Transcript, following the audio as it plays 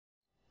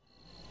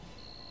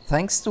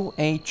Thanks to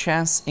a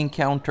chance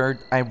encounter,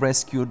 I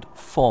rescued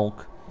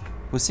Folk,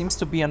 who seems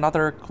to be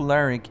another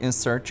cleric in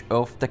search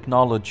of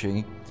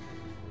technology.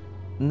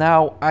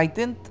 Now, I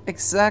didn't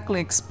exactly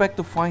expect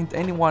to find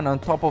anyone on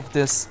top of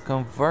this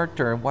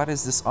converter. What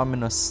is this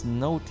ominous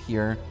note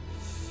here?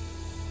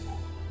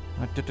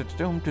 I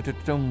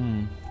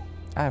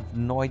have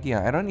no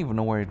idea. I don't even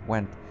know where it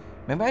went.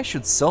 Maybe I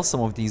should sell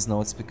some of these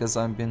notes because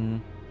I've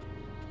been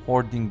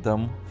hoarding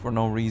them for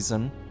no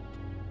reason.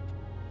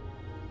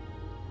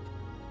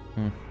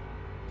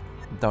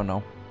 Don't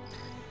know.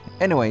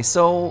 Anyway,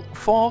 so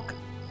Falk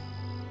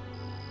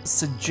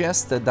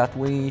suggested that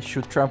we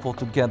should travel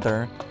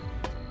together,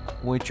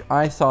 which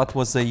I thought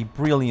was a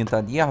brilliant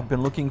idea. I've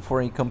been looking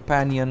for a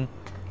companion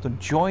to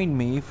join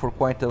me for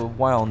quite a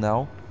while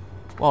now.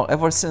 Well,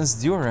 ever since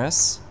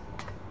Duress.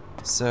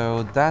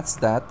 So that's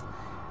that.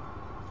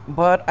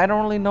 But I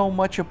don't really know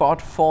much about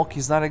Falk.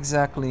 He's not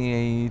exactly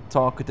a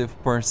talkative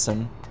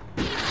person.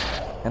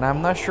 And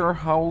I'm not sure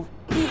how...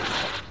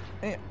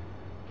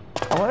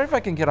 I wonder if I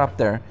can get up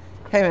there.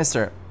 Hey,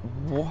 mister.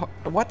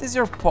 What is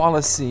your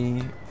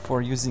policy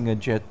for using a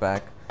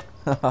jetpack?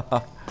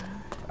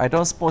 I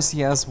don't suppose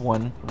he has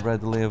one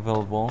readily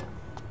available.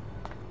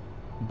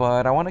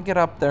 But I want to get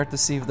up there to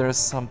see if there's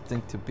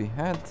something to be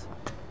had.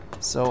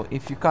 So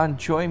if you can't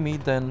join me,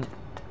 then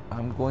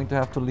I'm going to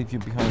have to leave you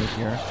behind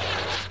here.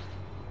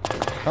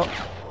 Oh.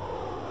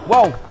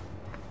 Whoa!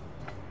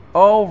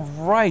 Oh,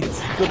 right.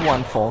 Good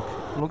one, Folk.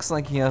 Looks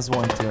like he has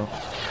one too.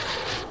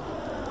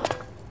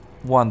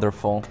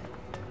 Wonderful.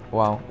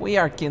 Wow, we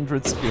are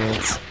kindred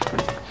spirits.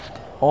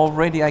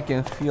 Already I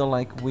can feel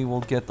like we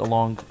will get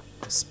along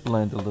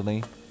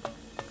splendidly.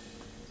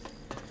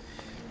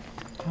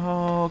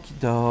 Okie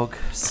doke.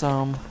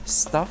 Some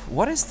stuff.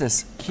 What is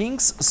this?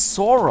 King's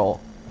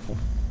Sorrel.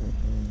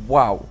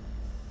 Wow.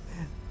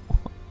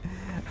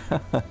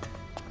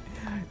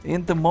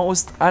 In the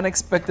most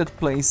unexpected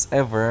place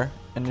ever,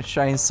 and it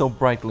shines so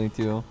brightly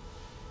too.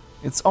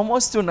 It's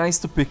almost too nice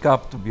to pick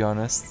up, to be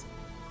honest.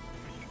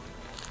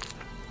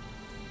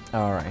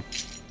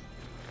 Alright.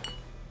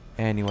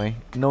 Anyway,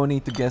 no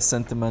need to get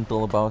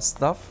sentimental about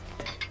stuff.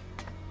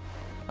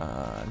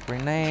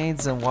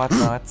 Grenades and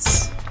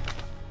whatnots.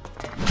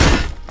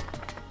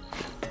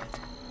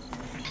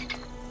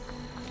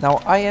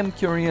 Now, I am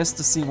curious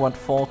to see what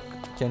Folk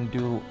can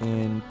do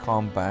in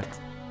combat.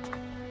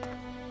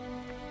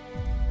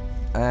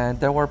 And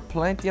there were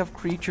plenty of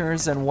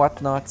creatures and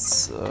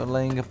whatnots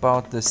laying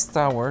about this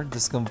tower,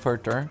 this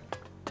converter.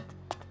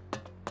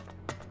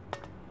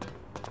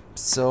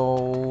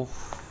 So,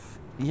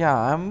 yeah,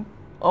 I'm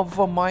of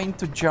a mind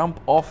to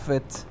jump off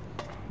it,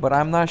 but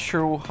I'm not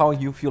sure how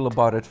you feel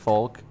about it,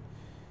 Folk.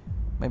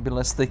 Maybe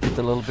let's take it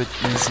a little bit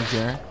easy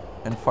here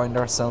and find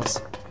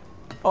ourselves...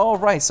 Oh,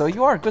 right, so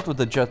you are good with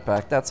the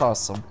jetpack. That's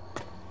awesome.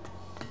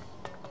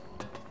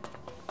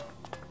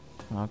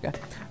 Okay.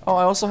 Oh,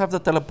 I also have the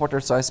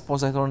teleporter, so I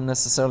suppose I don't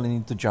necessarily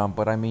need to jump,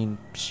 but I mean,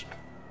 psh,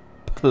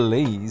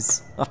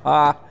 please.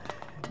 Haha.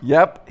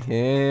 Yep,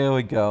 here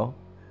we go.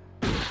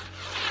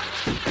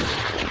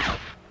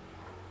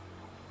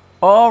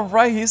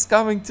 Alright, he's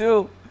coming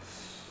too.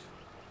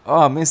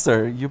 Oh,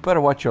 mister, you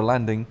better watch your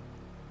landing.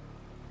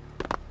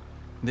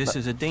 This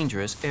is a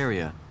dangerous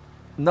area.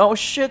 No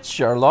shit,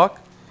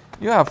 Sherlock.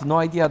 You have no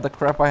idea the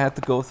crap I had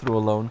to go through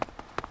alone.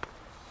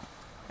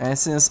 And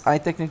since I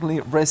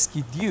technically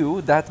rescued you,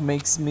 that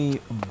makes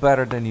me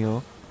better than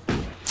you.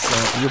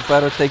 So you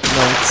better take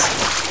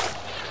notes.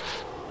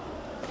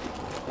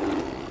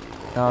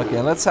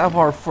 Okay, let's have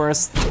our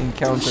first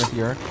encounter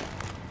here.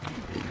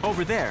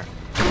 Over there.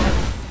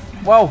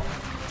 Whoa!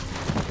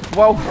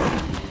 Whoa!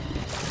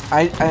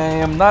 I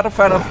am not a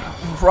fan of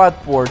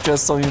Rodport,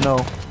 just so you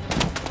know.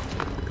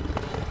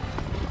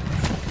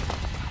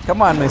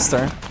 Come on,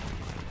 mister.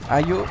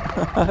 Are you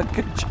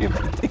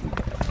contributing?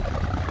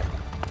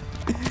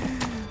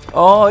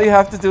 All you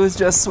have to do is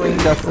just swing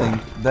that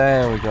thing.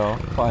 There we go.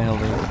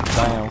 Finally.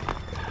 Damn.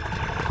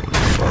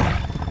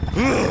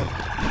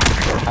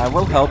 I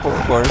will help, of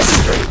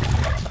course.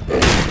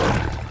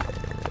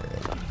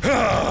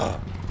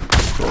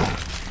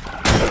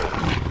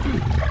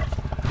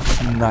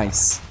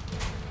 Nice.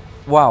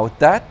 Wow,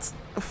 that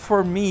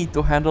for me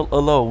to handle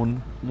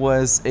alone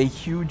was a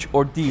huge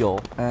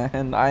ordeal,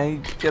 and I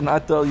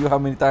cannot tell you how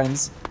many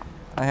times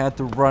I had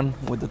to run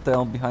with the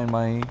tail behind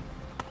my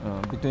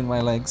between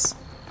my legs.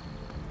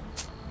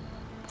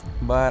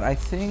 But I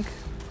think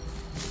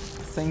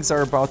things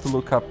are about to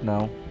look up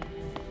now.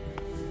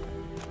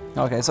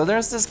 Okay, so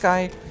there's this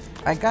guy.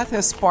 I got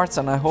his parts,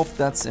 and I hope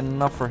that's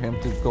enough for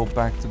him to go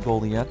back to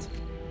Goliath.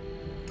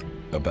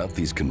 About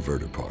these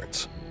converter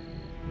parts.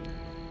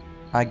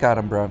 I got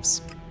him, bruvs.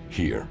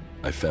 Here,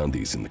 I found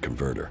these in the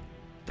converter.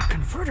 The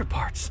converter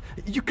parts!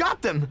 You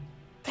got them!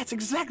 That's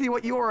exactly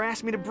what Yor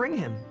asked me to bring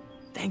him.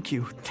 Thank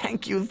you,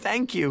 thank you,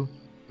 thank you.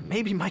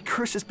 Maybe my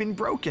curse has been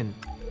broken.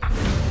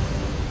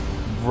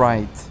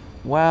 Right.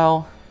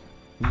 Well,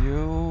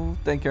 you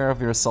take care of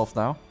yourself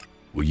now.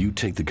 Will you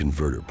take the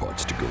converter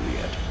parts to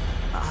Goliath?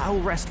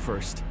 I'll rest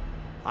first.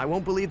 I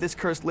won't believe this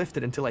curse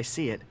lifted until I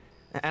see it.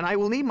 And I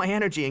will need my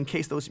energy in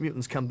case those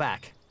mutants come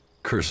back.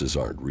 Curses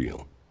aren't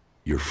real.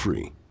 You're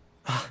free.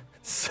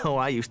 So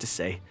I used to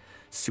say.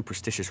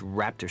 Superstitious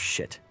raptor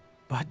shit.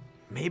 But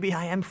maybe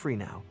I am free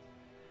now.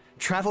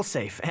 Travel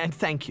safe, and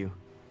thank you.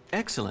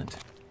 Excellent.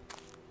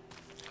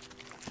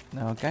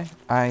 Okay.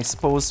 I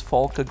suppose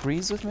Falk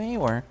agrees with me,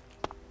 or...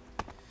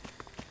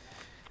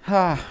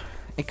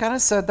 It kind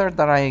of said there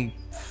that I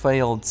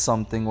failed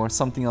something, or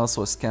something else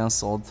was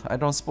cancelled. I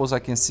don't suppose I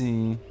can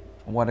see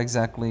what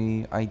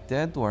exactly I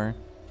did, or...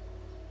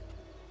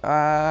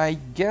 I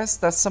guess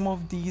that some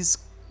of these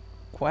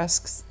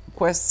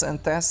quests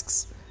and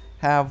tasks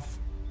have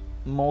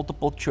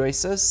multiple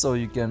choices, so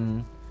you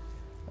can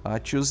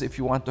choose if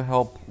you want to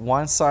help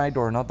one side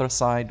or another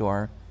side,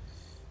 or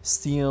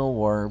steal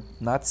or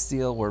not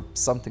steal, or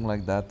something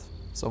like that.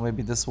 So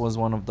maybe this was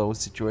one of those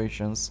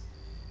situations.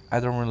 I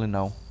don't really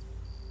know.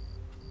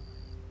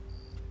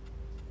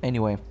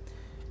 Anyway,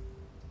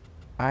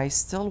 I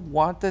still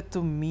wanted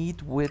to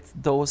meet with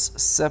those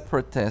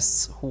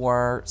separatists who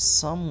are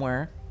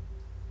somewhere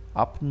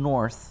up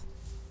north.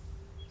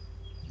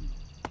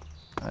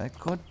 It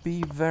could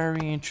be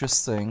very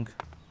interesting.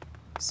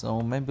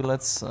 So maybe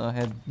let's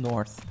head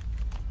north.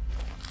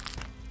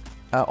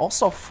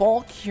 Also,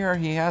 Falk here,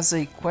 he has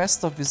a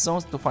quest of his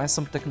own to find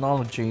some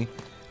technology.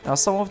 Now,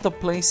 some of the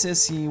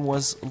places he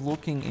was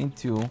looking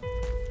into,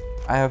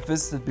 I have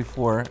visited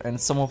before, and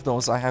some of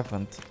those I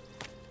haven't.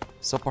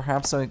 So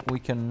perhaps we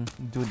can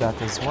do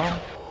that as well.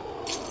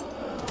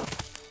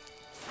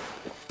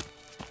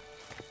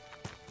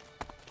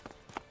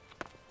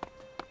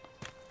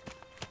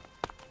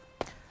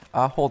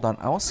 Hold on,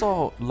 I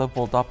also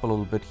leveled up a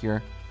little bit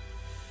here.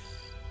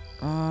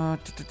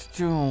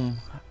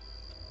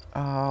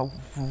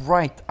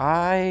 Right,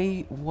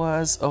 I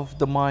was of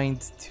the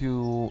mind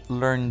to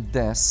learn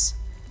this.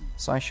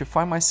 So I should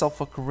find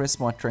myself a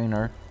charisma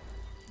trainer.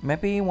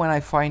 Maybe when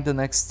I find the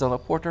next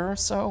teleporter or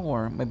so,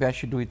 or maybe I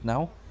should do it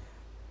now.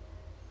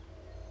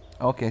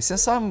 Okay,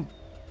 since I'm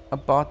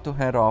about to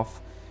head off,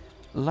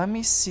 let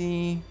me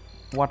see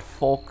what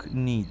Falk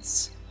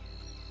needs.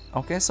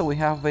 Okay, so we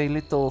have a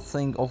little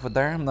thing over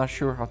there. I'm not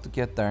sure how to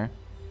get there.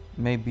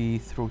 Maybe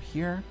through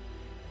here.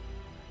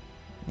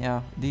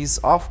 Yeah,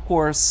 these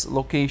off-course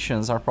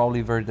locations are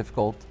probably very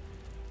difficult.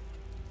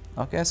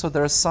 Okay, so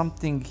there's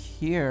something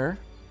here.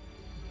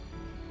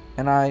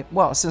 And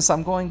well, since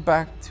I'm going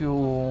back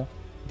to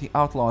the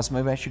Outlaws,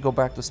 maybe I should go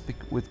back to speak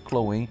with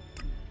Chloe.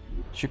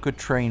 She could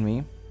train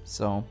me,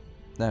 so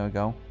there we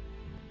go.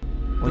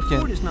 The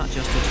fort is not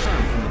just a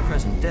term from the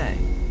present day.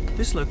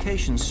 This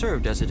location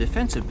served as a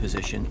defensive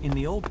position in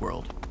the Old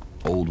World.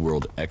 Old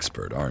World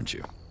expert, aren't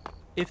you?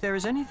 If there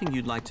is anything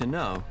you'd like to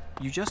know,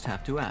 you just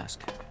have to ask.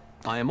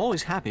 I am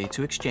always happy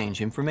to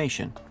exchange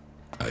information.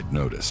 I'd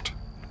noticed.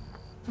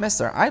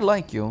 Mister, I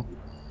like you.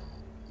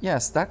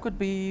 Yes, that could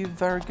be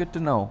very good to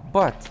know,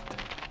 but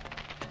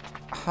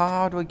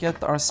how do we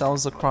get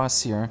ourselves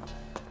across here?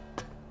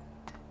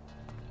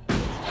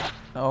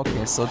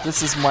 Okay, so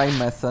this is my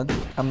method.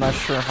 I'm not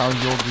sure how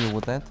you'll deal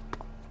with it.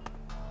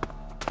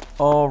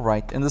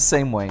 Alright, in the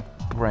same way.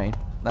 Great.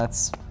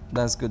 That's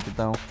good to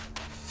know.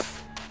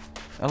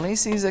 At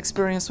least he's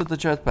experienced with the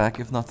jetpack,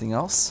 if nothing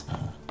else.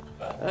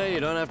 Hey, you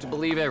don't have to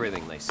believe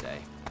everything they say.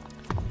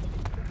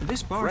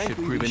 This bar should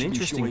Frankly, prove we an should be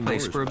interesting showing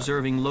place yours for back.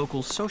 observing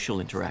local social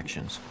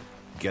interactions.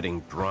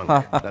 Getting drunk.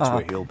 That's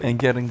where he'll be. And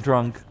getting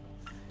drunk.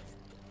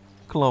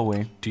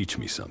 Chloe. Teach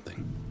me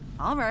something.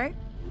 All right.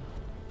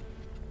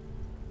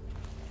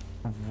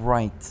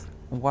 Right.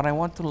 What I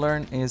want to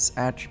learn is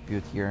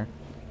attribute here,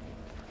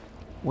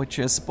 which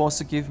is supposed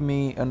to give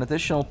me an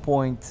additional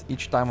point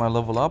each time I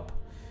level up.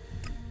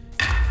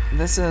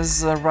 This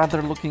is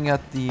rather looking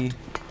at the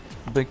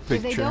big picture,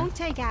 If they don't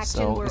take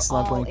action, so we're it's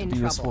not all going to in be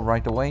useful trouble.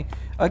 right away.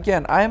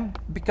 Again, I'm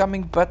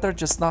becoming better,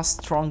 just not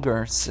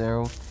stronger,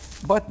 so...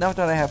 But now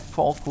that I have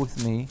Falk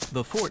with me...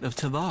 The Fort of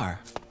Tavar.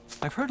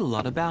 I've heard a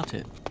lot about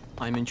it.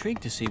 I'm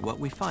intrigued to see what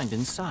we find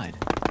inside.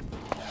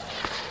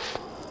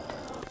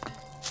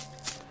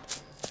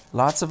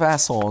 Lots of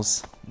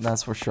assholes,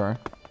 that's for sure.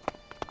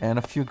 And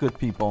a few good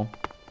people.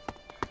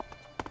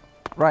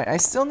 Right, I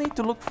still need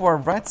to look for a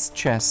rat's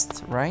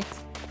chest, right?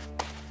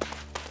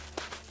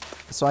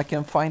 So I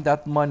can find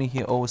that money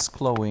he owes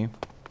Chloe.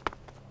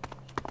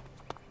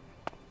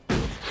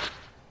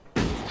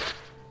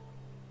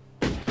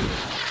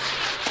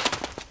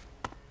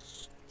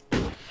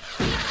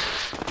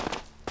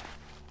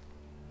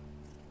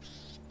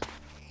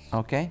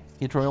 Okay,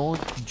 it will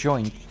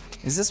join.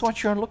 Is this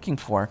what you're looking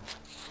for?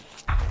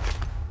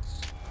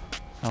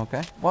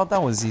 Okay, well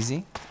that was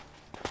easy.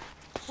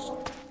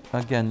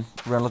 Again,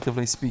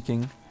 relatively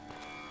speaking.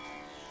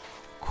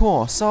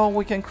 Cool, so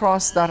we can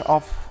cross that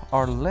off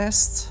our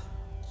list.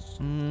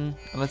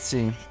 Let's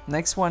see.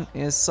 Next one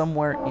is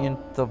somewhere in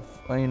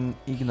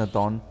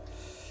Ignadon.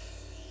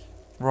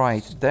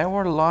 Right, there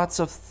were lots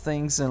of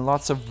things and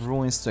lots of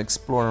ruins to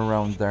explore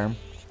around there.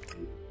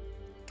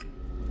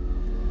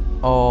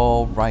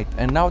 Alright,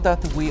 and now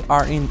that we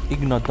are in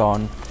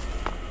Ignadon,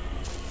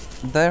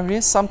 there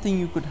is something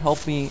you could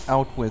help me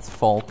out with,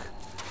 Falk.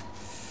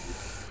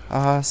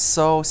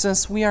 So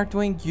since we are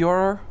doing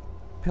your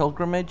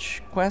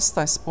pilgrimage quest,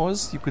 I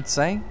suppose you could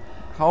say,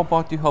 how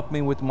about you help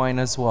me with mine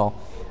as well?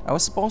 I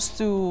was supposed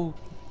to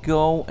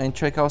go and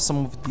check out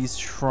some of these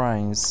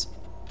shrines.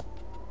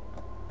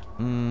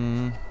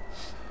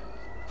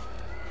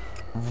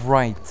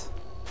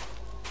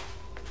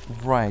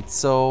 Right,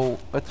 so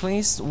at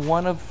least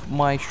one of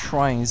my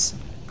shrines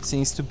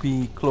seems to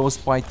be close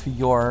by to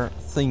your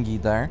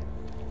thingy there.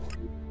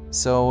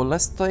 So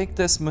let's take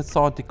this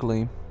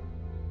methodically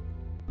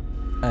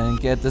and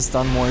get this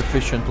done more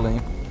efficiently.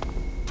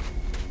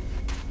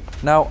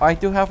 Now, I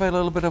do have a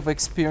little bit of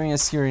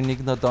experience here in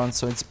Ignodon,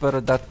 so it's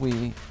better that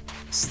we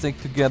stick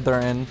together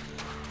and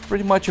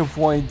pretty much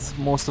avoid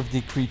most of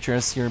the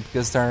creatures here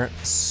because they're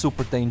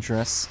super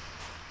dangerous.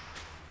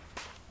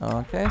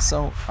 Okay,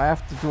 so I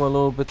have to do a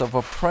little bit of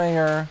a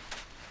prayer.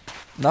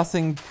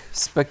 Nothing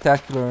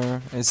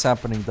spectacular is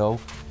happening though.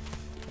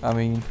 I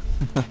mean,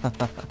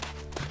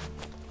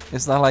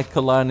 it's not like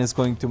Kalan is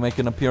going to make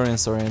an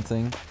appearance or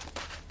anything.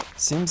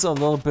 Seems a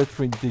little bit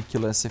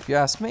ridiculous if you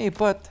ask me,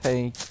 but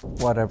hey,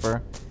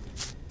 whatever.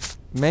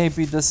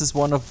 Maybe this is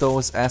one of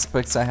those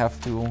aspects I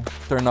have to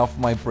turn off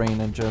my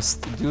brain and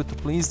just do to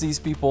please these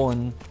people,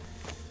 and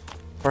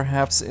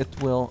perhaps it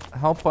will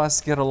help us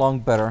get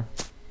along better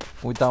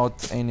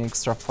without any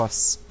extra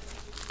fuss.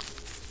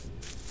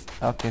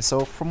 Okay,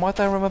 so from what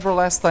I remember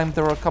last time,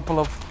 there were a couple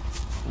of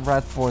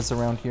rat boars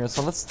around here,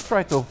 so let's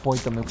try to avoid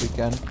them if we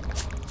can.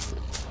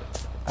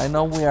 I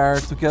know we are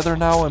together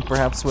now and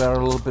perhaps we are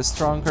a little bit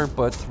stronger,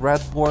 but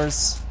rat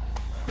boars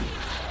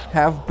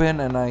have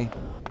been, and I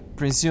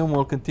presume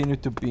will continue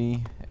to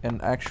be, an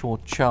actual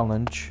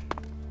challenge.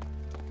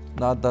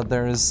 Not that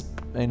there is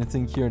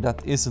anything here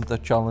that isn't a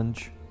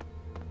challenge.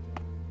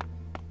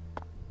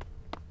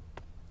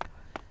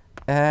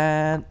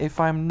 And if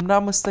I'm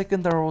not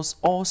mistaken, there was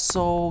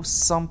also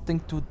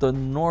something to the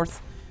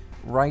north,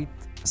 right?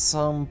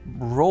 Some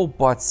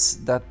robots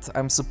that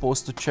I'm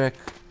supposed to check,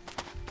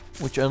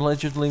 which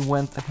allegedly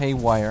went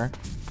haywire.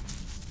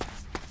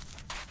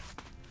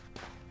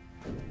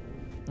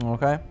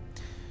 Okay.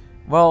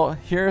 Well,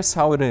 here's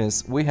how it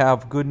is. We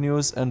have good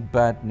news and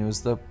bad news.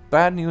 The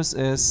bad news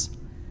is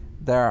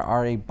there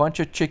are a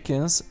bunch of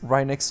chickens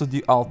right next to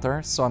the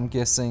altar, so I'm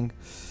guessing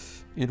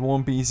it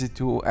won't be easy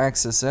to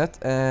access it.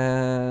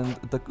 And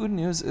the good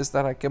news is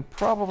that I can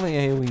probably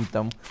AoE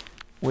them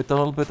with a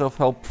little bit of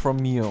help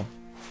from you.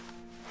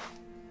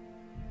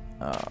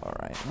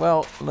 Alright,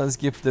 well, let's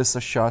give this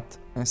a shot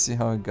and see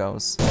how it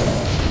goes. Over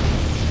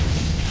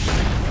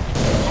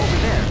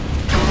there.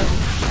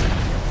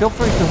 Feel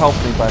free to help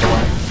me, by the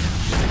way.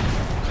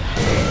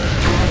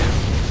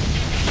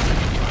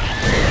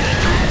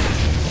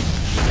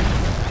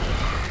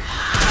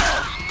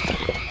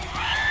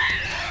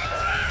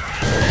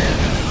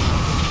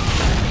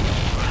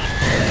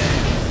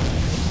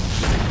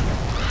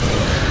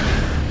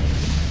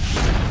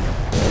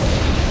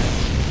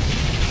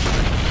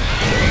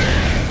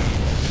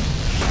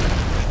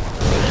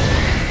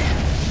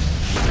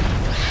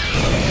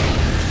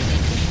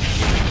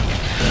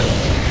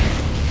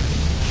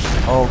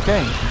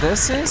 Okay,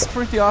 this is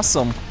pretty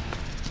awesome.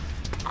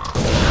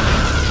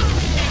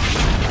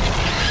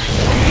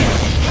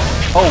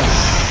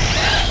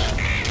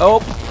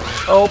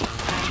 Oh,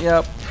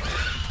 yep,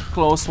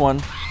 close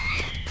one.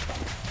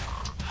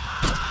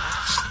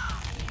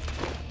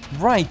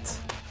 Right.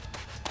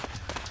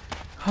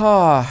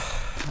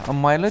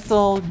 My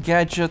little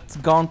gadget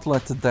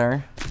gauntlet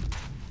there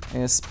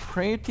is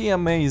pretty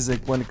amazing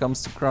when it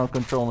comes to crowd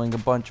controlling a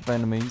bunch of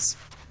enemies.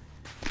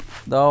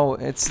 Though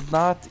it's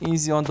not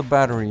easy on the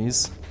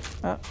batteries.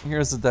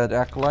 Here's a dead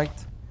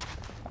acolyte.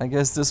 I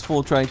guess this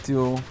fool tried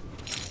to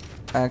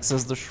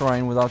access the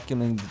shrine without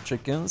killing the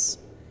chickens.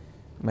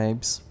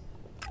 Mabes.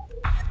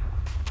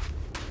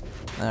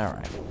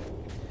 Alright.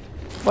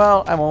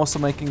 Well, I'm also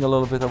making a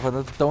little bit of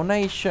a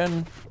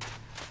donation.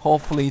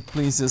 Hopefully it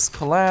pleases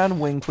Kalan.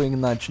 Wink wink,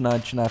 nudge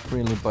nudge. Not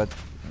really, but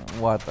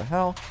what the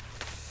hell.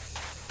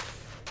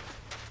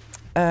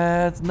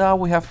 And now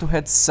we have to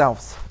head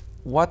south.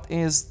 What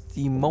is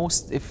the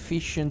most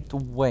efficient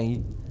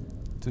way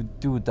to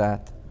do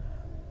that?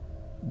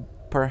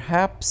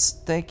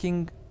 Perhaps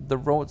taking the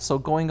road, so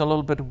going a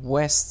little bit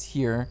west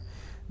here,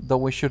 though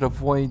we should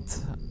avoid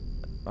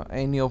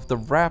any of the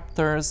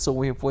raptors, so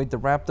we avoid the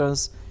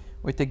raptors,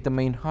 we take the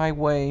main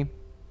highway,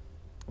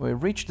 we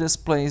reach this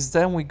place,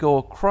 then we go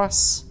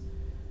across,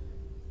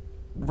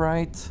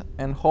 right,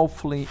 and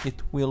hopefully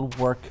it will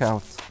work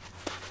out.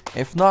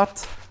 If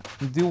not,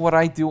 do what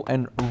I do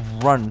and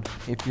run.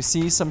 If you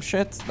see some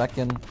shit that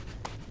can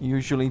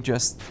usually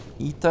just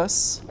eat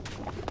us,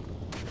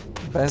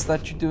 best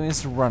that you do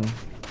is run.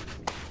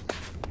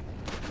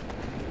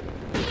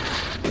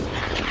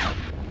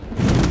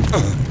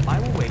 I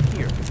will wait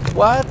here.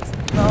 What?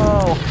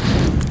 No.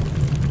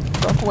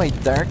 Don't wait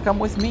there. Come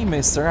with me,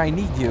 mister. I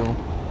need you.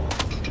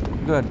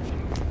 Good.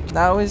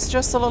 Now it's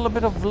just a little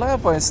bit of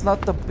lava. It's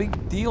not a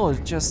big deal.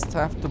 You just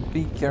have to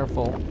be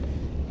careful.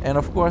 And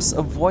of course,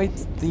 avoid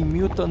the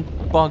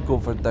mutant bug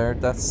over there.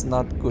 That's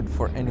not good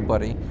for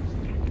anybody.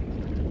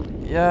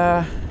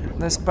 Yeah,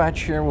 This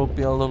patch here will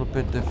be a little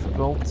bit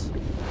difficult.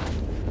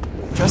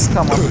 Just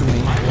come up to me.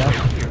 Yeah.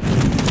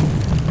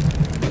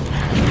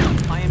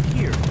 I am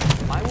here.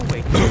 I will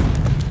wait.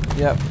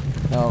 Yep.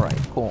 Alright,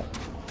 cool.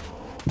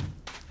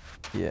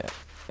 Yeah.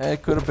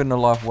 It could have been a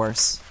lot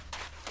worse.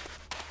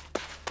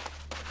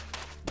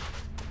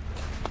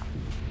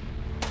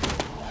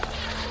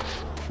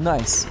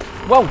 Nice.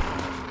 Whoa!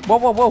 Whoa,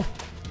 whoa, whoa!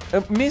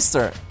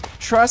 Mister,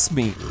 trust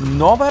me,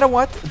 no matter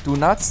what, do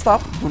not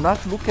stop, do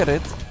not look at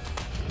it.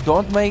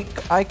 Don't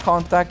make eye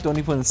contact, don't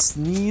even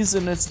sneeze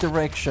in its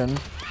direction.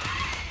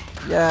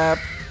 Yeah,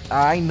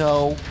 I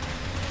know.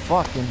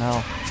 Fucking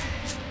hell.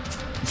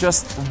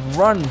 Just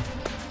run.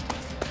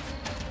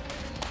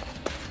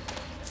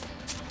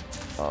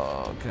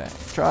 Okay.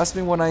 Trust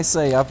me when I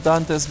say I've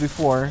done this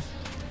before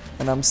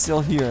and I'm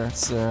still here,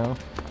 so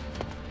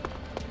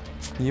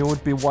you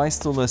would be wise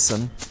to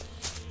listen.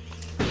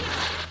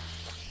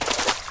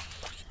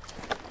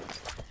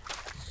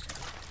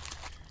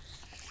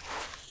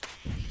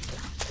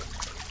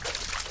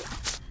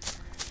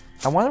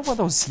 I wonder what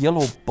those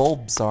yellow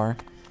bulbs are.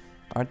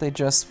 Are they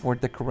just for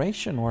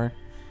decoration, or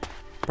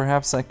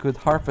perhaps I could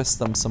harvest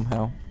them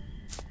somehow?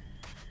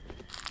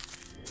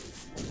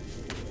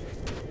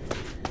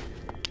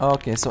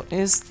 Okay, so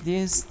is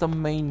this the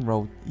main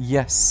road?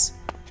 Yes.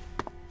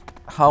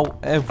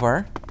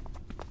 However,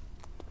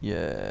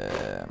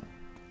 yeah,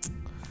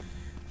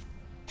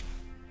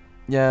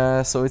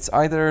 so it's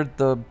either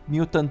the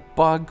mutant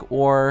bug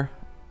or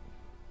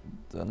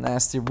the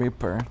nasty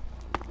reaper.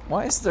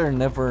 Why is there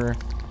never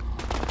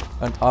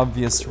an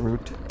obvious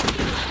route?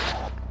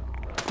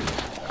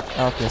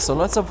 Okay, so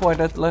let's avoid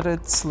it, let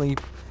it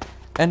sleep.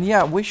 And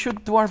yeah, we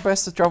should do our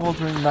best to travel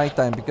during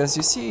nighttime, because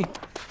you see,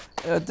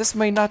 this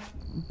may not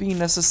be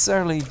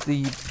necessarily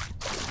the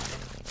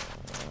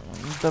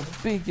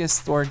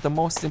biggest or the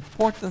most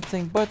important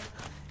thing, but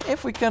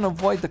if we can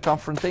avoid the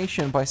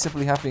confrontation by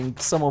simply having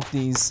some of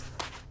these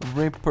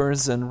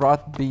rippers and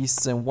rot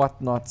beasts and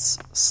whatnots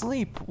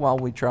sleep while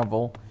we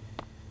travel,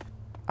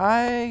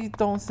 I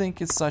don't think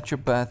it's such a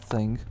bad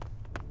thing.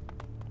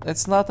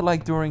 It's not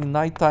like during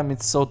nighttime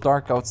it's so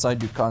dark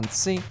outside you can't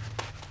see.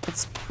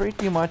 It's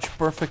pretty much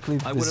perfectly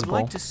visible. I would have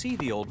liked to see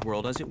the old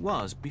world as it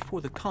was before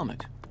the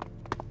comet.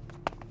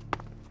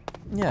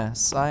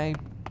 Yes, I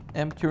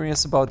am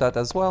curious about that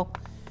as well.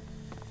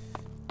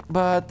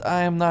 But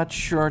I am not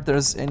sure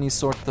there's any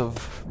sort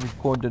of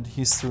recorded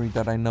history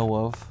that I know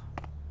of.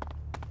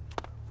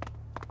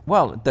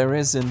 Well, there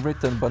is in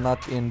written but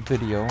not in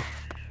video,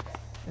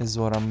 is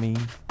what I mean.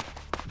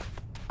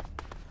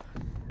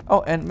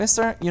 Oh, and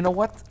mister, you know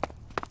what?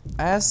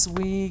 As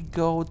we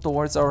go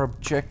towards our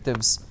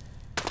objectives,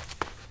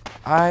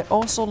 I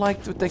also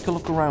like to take a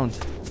look around.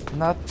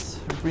 Not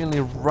really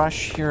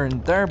rush here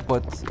and there,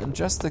 but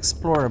just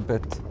explore a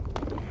bit.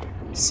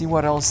 See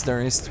what else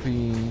there is to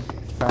be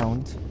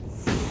found.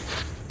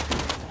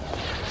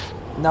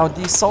 Now,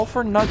 the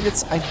sulfur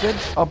nuggets I did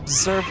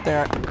observe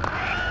there.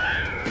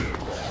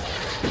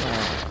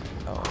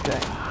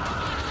 Okay.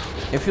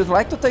 If you'd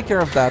like to take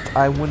care of that,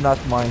 I would not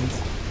mind.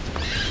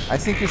 I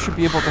think you should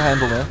be able to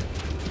handle it.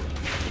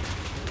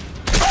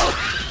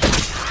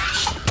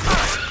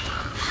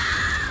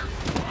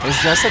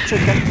 It's just a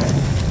chicken.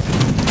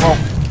 Well,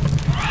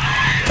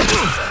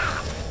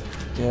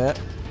 yeah,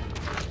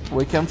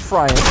 we can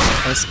fry it,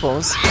 I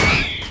suppose.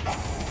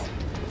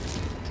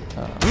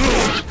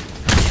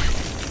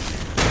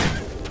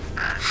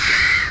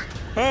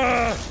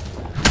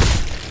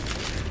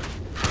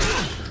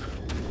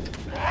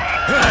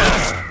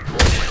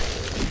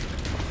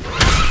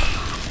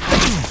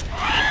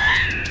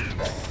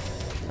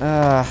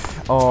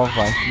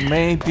 Alright,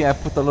 maybe I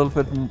put a little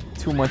bit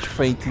too much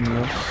faith in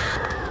you.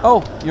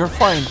 Oh, you're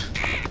fine.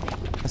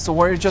 So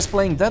were you just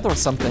playing dead or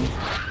something?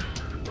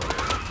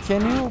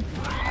 Can you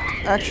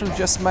actually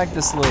just smack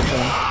this little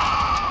thing?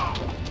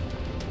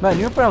 Man,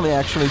 you're barely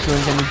actually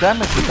doing any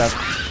damage with that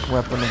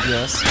weapon of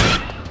yours.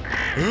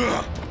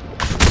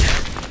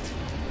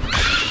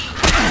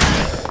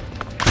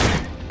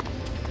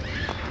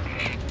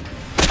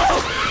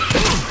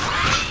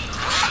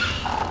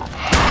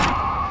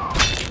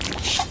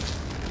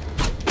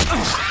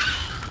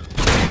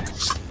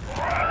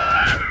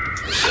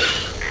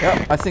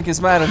 Yep, I think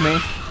he's mad at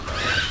me.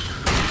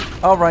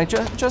 Alright,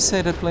 just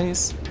hit it,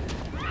 please.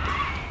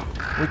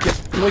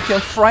 We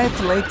can fry it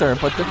later,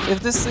 but if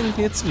this thing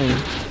hits me,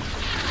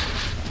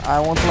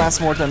 I won't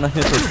last more than a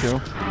hit or two.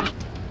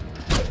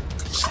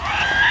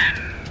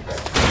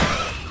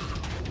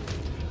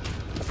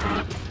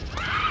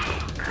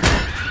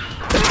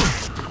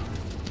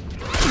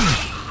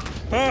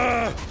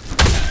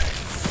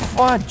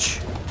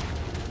 Fudge!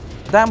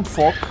 Damn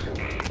folk,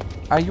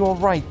 are you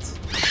alright?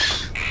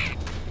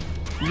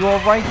 You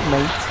alright,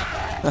 mate?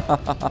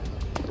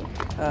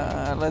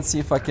 Let's see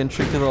if I can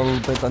trick it a little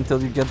bit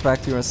until you get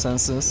back to your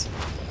senses.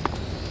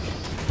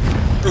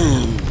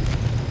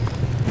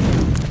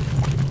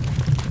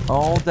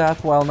 All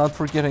that while not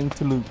forgetting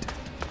to loot.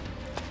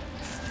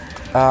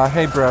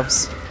 Hey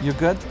brevs, you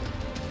good?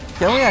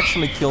 Can we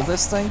actually kill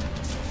this thing?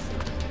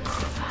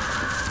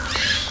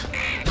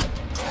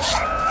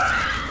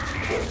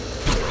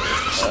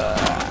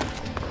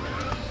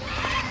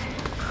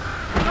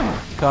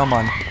 Come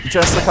on,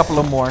 just a couple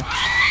of more.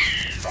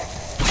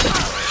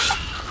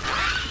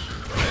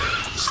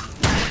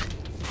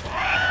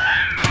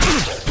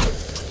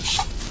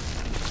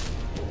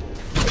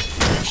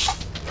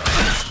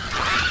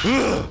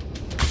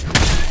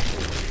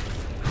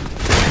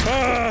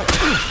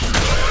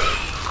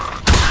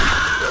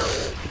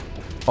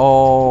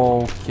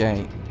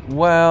 Okay,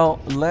 well,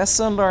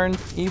 lesson learned,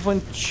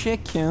 even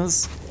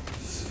chickens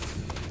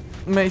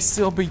may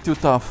still be too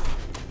tough.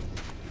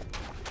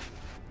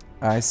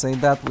 I say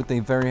that with a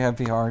very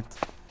heavy heart.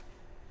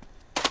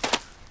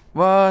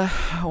 But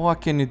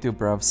what can you do,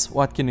 bruvs?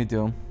 What can you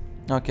do?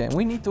 Okay,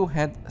 we need to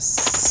head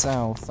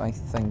south, I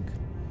think.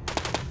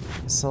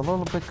 It's a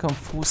little bit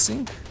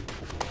confusing.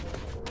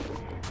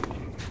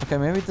 Okay,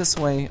 maybe this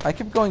way. I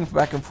keep going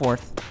back and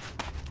forth.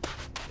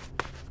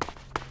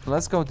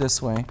 Let's go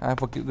this way. I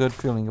have a good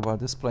feeling about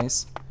this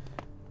place.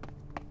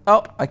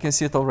 Oh, I can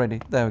see it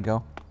already. There we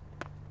go.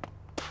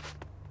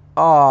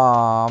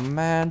 Aw,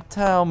 man,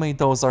 tell me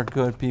those are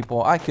good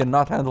people. I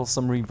cannot handle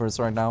some reavers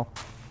right now.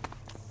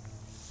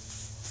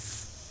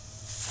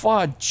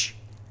 Fudge.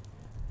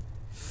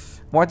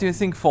 What do you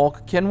think,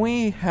 folk? Can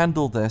we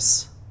handle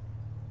this?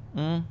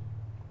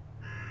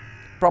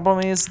 Problem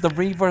is, the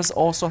reavers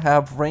also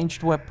have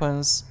ranged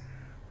weapons.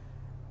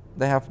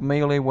 They have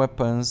melee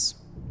weapons.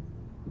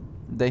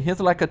 They hit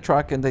like a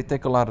truck and they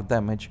take a lot of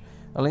damage.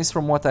 At least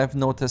from what I've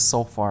noticed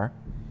so far.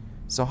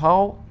 So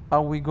how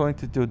are we going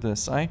to do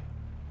this, eh?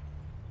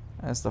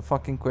 That's the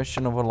fucking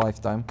question of a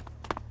lifetime.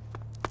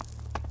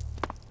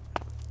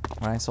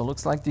 Alright, so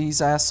looks like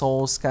these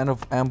assholes kind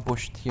of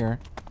ambushed here.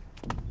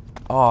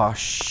 Oh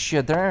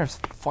shit, there's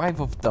 5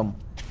 of them.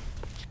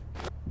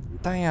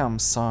 Damn,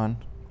 son.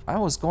 I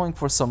was going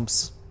for some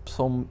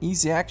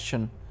easy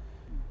action.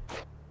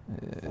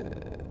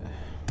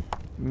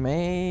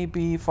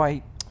 Maybe if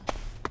I...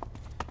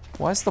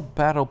 What's the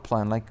battle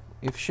plan? Like,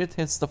 if shit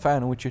hits the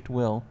fan, which it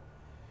will.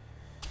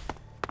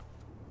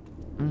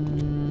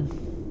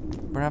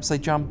 Perhaps I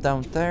jump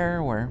down there,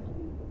 or...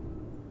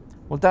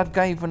 Will that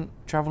guy even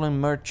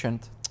traveling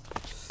merchant?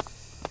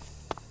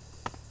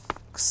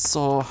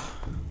 So...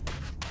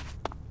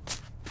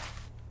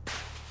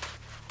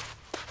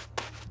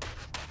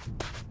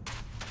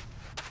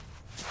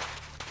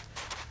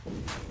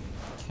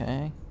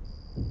 Okay.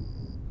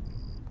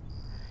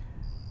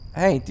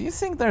 Hey, do you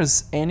think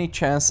there's any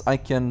chance I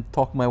can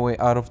talk my way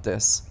out of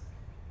this?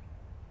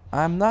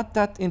 I'm not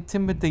that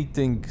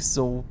intimidating,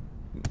 so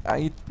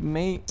I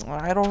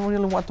don't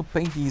really want to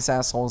pay these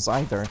assholes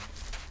either.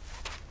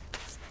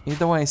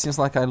 Either way, it seems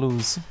like I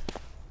lose.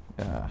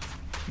 Yeah.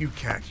 You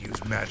can't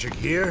use magic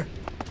here.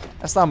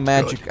 That's not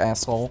magic,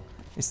 asshole.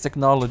 It's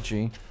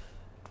technology.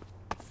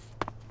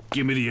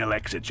 Give me the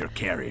Elex that you're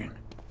carrying.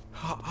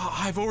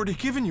 I've already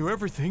given you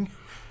everything.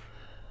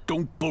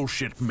 Don't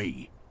bullshit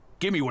me.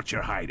 Give me what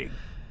you're hiding.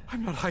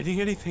 I'm not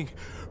hiding anything.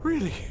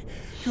 Really.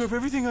 You have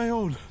everything I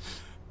own.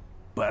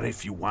 But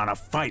if you want to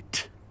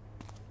fight...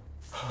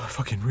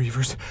 Fucking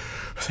reavers.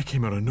 They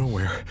came out of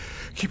nowhere.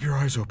 Keep your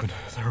eyes open.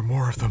 There are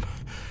more of them.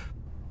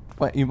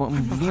 What, you want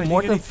need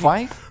more than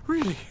 5?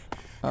 Really.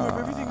 You have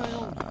everything I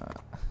own.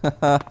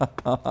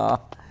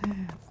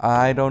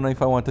 I don't know if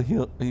I want to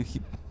heal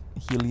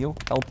you,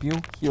 help you,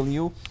 heal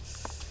you.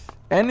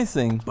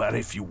 Anything. But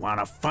if you want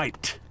to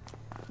fight...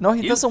 No,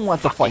 he doesn't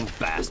want to fight.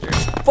 Bastard.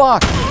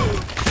 Fuck!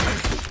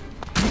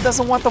 He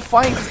doesn't want to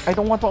fight. I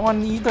don't want to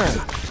on either.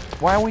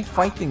 Why are we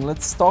fighting?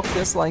 Let's talk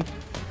this like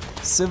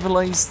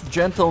civilized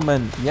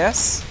gentlemen.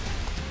 Yes?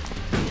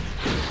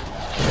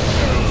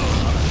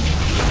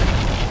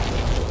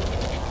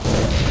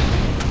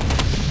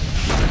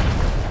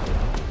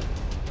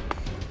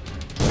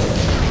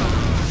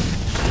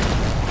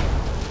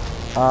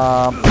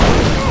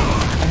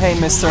 Hey,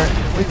 mister,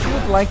 if you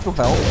would like to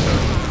help,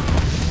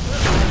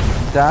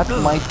 that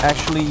might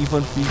actually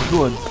even be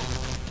good.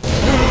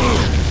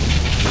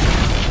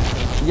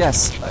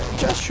 Yes,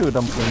 just shoot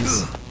him,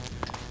 please.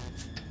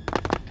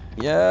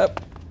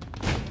 Yep.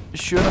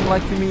 Shoot him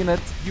like you mean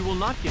it. You will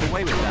not get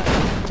away with that.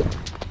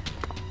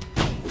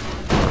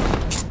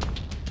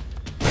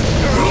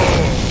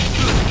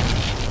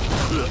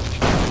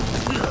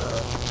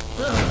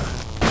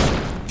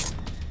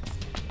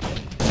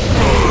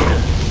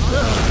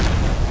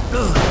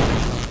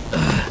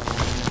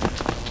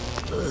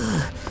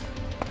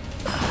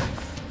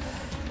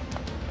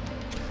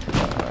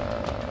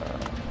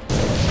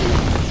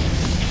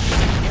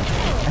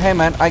 Hey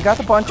man, I got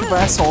a bunch of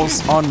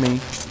assholes on me.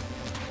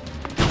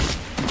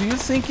 Do you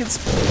think it's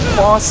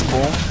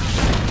possible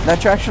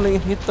that you actually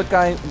hit the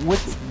guy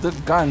with the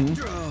gun?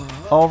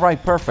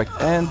 Alright, perfect.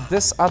 And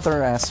this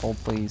other asshole,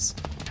 please.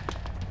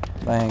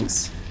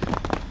 Thanks.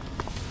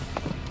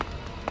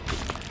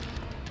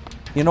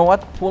 You know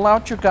what? Pull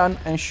out your gun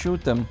and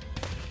shoot him.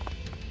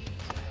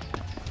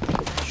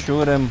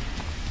 Shoot him.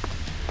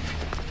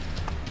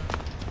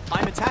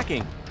 I'm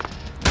attacking.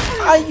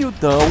 Are you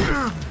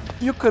though?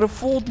 You could have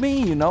fooled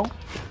me, you know.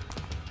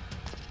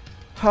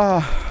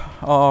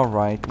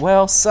 Alright,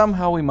 well,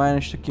 somehow we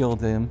managed to kill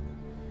him.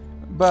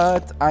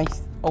 But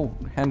Oh,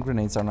 hand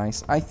grenades are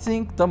nice. I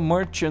think the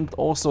merchant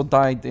also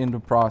died in the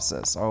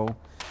process. Oh.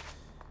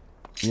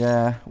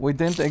 Yeah, we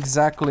didn't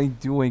exactly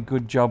do a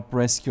good job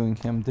rescuing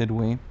him, did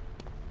we?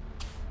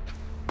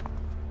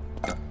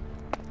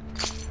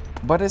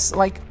 But it's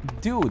like,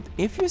 dude,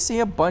 if you see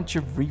a bunch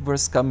of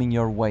reavers coming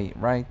your way,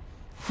 right?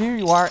 Here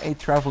you are, a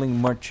traveling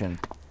merchant.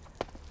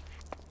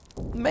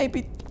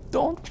 Maybe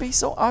don't be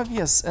so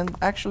obvious and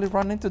actually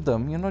run into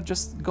them. You know,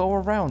 just go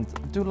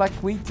around. Do like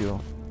we do.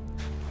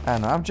 I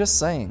don't know, I'm just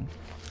saying.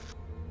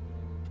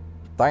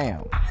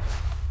 Damn.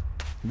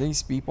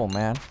 These people,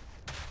 man.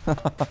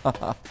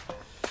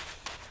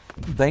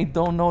 They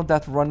don't know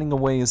that running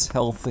away is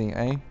healthy,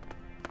 eh?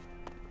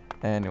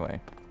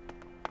 Anyway.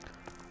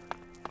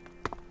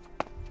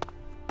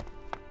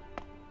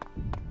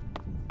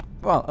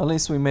 Well, at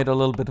least we made a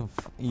little bit of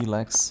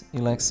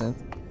Elexit.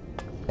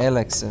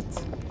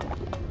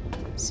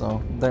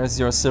 So, there's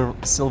your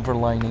silver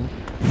lining.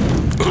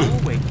 I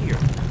will wait here.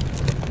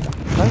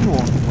 No, you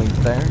won't wait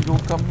there. You'll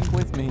come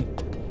with me.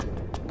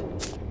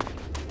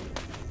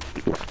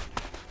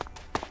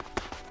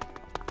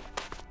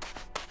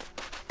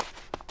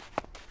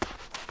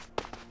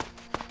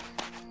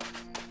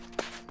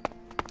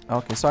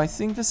 Okay, so I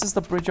think this is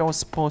the bridge I was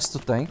supposed to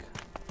take.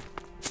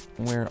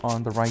 We're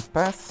on the right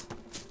path.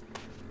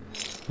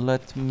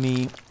 Let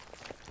me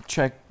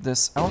check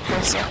this out for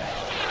a sec.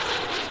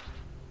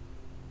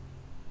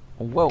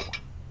 Whoa,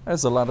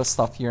 there's a lot of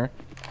stuff here.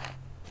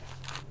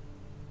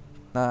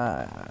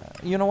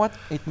 You know what?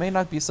 It may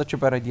not be such a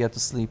bad idea to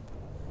sleep.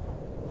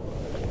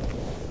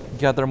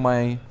 Gather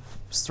my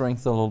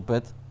strength a little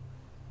bit.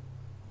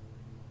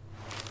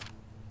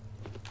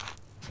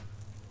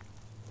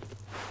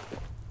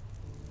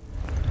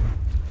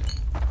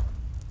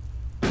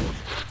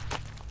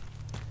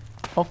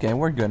 Okay,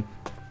 we're good.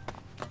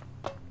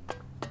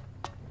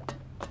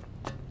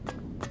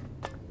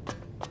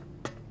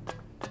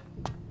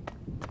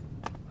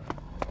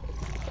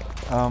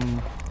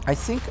 I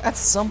think at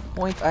some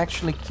point I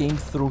actually came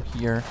through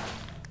here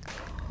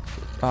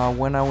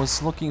when I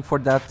was looking for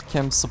that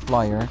chem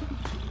supplier,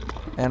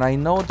 and I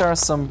know there are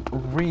some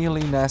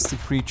really nasty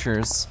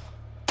creatures,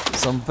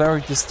 some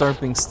very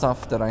disturbing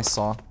stuff that I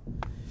saw.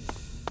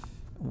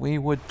 We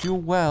would do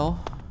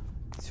well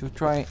to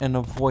try and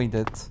avoid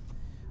it.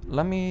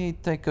 Let me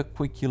take a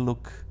quick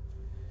look.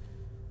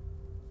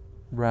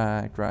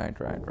 Right.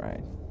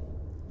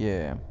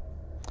 Yeah.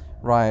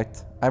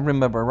 Right. I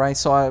remember, right?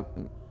 So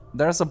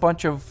there's a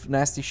bunch of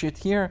nasty shit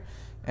here,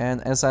 and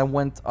as I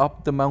went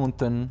up the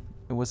mountain,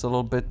 it was a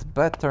little bit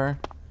better,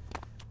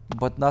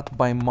 but not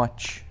by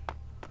much.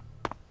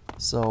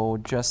 So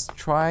just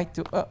try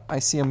to... I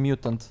see a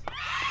mutant.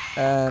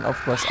 And of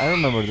course, I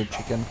remember the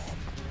chicken.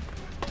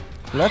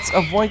 Let's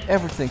avoid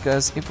everything,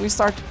 because if we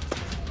start...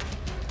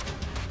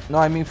 No,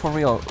 I mean for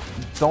real.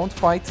 Don't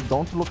fight,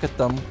 don't look at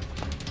them.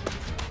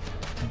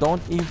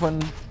 Don't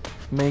even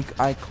make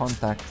eye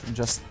contact,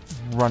 just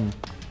run.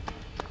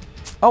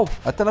 Oh,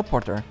 a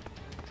teleporter.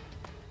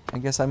 I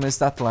guess I missed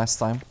that last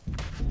time.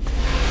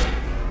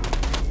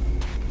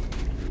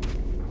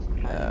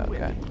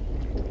 Okay.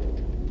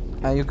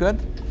 Are you good?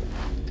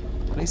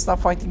 Please stop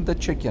fighting the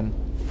chicken.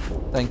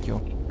 Thank you.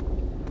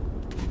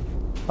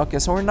 Okay,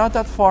 so we're not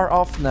that far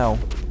off now.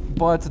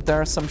 But there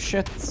are some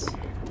shit.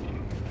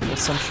 There's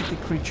some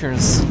shitty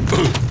creatures.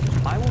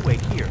 I will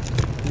wait here.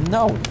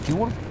 No, you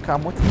will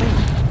come with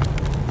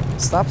me.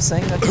 Stop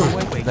saying that you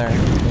wait there,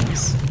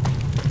 please.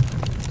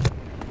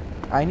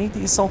 I need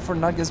these sulfur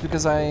nuggets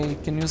because I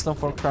can use them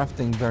for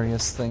crafting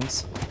various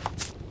things.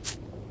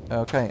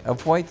 Okay,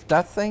 avoid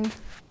that thing.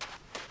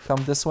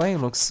 Come this way,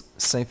 looks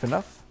safe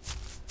enough.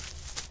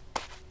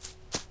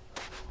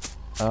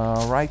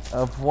 Right,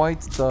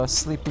 avoid the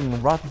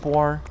sleeping rot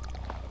boar.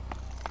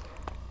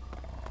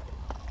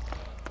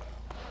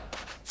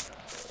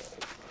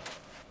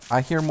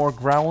 I hear more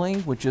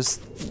growling, which is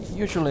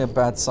usually a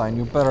bad sign.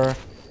 You better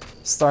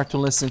start to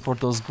listen for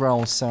those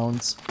growl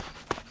sounds.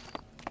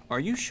 Are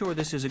you sure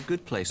this is a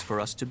good place for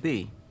us to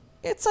be?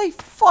 It's a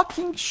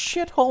fucking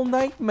shithole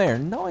nightmare.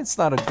 No, it's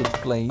not a good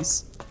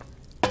place.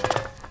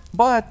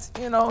 But,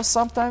 you know,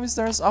 sometimes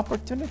there's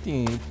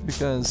opportunity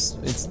because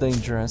it's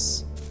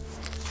dangerous.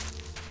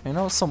 You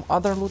know, some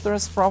other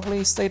looters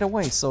probably stayed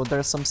away, so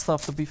there's some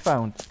stuff to be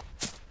found.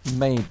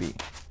 Maybe.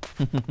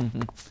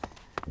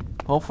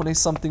 Hopefully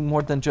something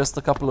more than just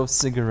a couple of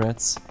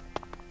cigarettes.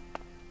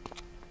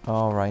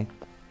 Alright.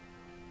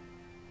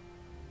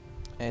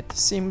 It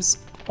seems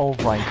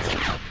alright.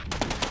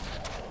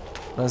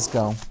 Let's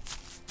go.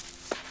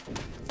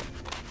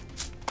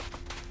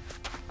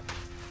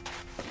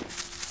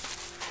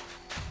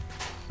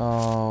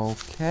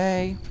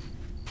 Okay.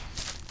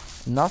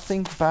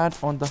 Nothing bad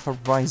on the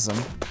horizon.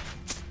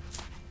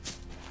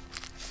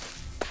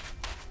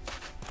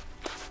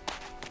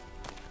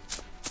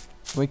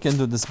 We can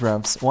do this,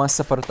 brevs. One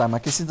step at a time. I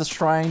can see the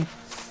shrine.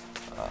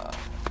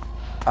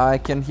 I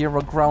can hear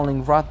a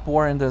growling rat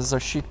boar, and there's a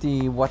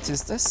shitty... What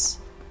is this?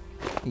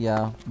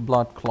 Yeah,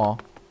 blood claw.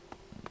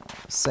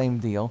 Same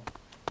deal.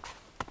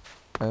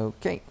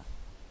 Okay.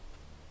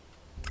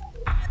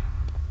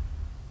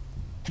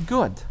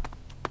 Good.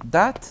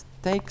 That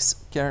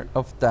takes care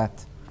of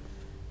that.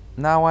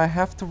 Now I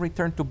have to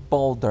return to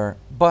Boulder,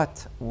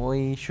 but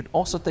we should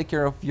also take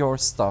care of your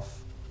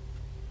stuff.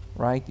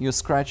 Right? You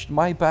scratched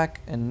my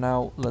back, and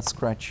now let's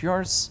scratch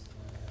yours.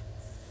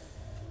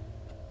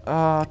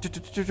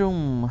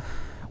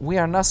 We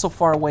are not so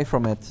far away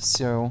from it,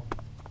 so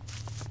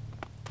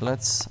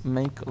let's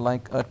make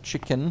like a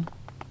chicken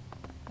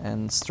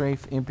and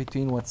strafe in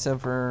between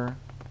whatever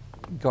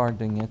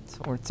guarding it,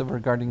 or whatever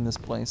guarding this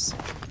place.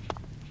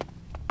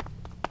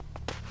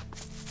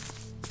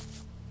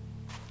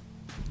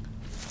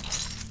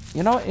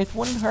 You know, it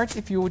wouldn't hurt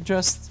if you would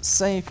just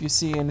say if you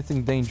see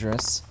anything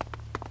dangerous.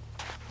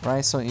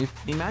 Right, so if...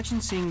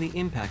 Imagine seeing the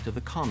impact of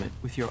the comet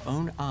with your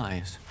own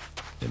eyes.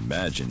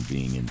 Imagine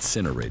being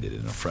incinerated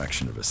in a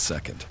fraction of a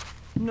second.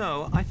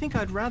 No, I think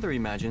I'd rather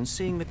imagine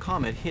seeing the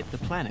comet hit the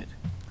planet.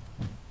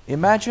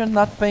 Imagine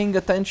not paying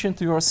attention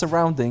to your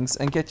surroundings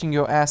and getting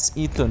your ass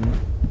eaten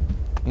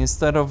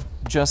instead of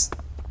just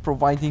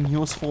providing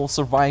useful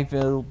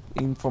survival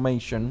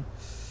information.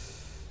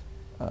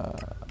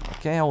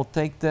 Okay, I'll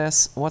take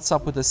this. What's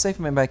up with the safe?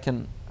 Maybe I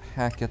can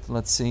hack it.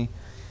 Let's see.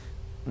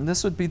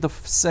 This would be the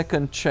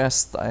second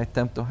chest I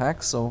attempt to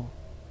hack, so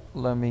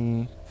let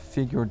me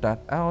figure that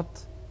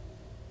out.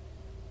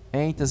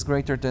 8 is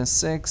greater than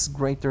 6,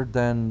 greater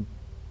than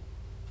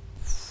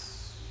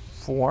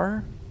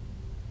 4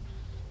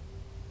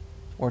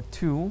 or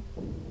 2,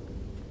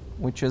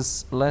 which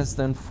is less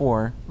than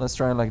 4. Let's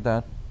try it like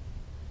that.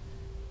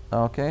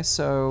 Okay,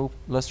 so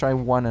let's try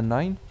 1 and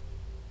 9.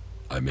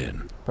 I'm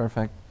in.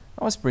 Perfect.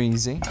 That was pretty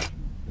easy.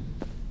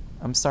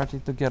 I'm starting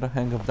to get a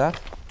hang of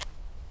that.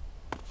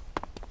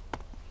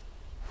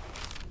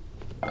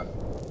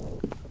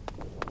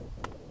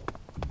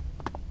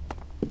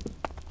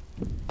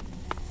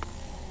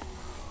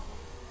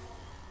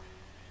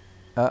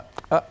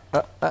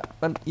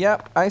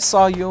 Yeah, I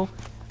saw you.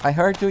 I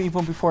heard you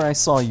even before I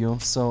saw you.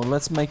 So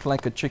let's make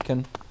like a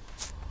chicken.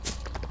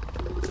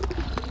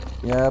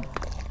 Yep.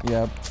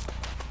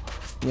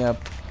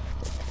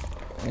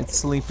 It's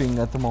sleeping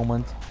at the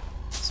moment.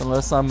 So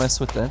let's not mess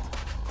with it.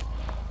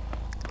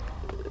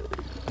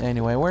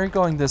 Anyway, we're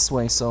going this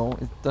way, so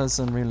it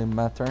doesn't really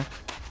matter.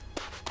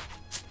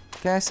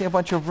 Okay, I see a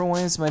bunch of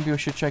ruins. Maybe we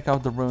should check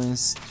out the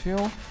ruins too.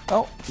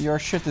 Oh, your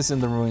shit is in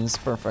the ruins.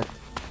 Perfect.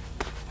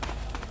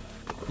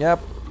 Yep,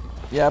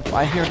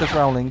 I hear the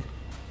growling.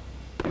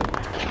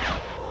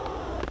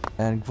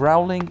 And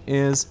growling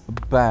is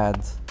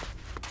bad.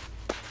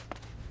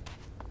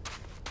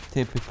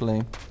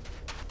 Typically.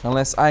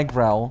 Unless I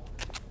growl.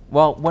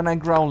 Well, when I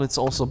growl, it's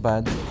also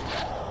bad.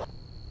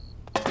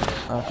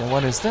 Okay,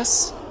 what is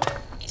this?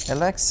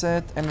 Elex,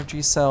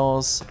 energy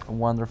cells,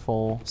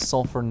 wonderful.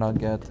 Sulfur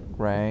nugget,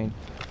 great.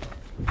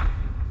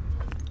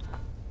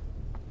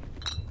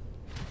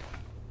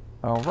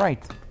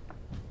 Alright.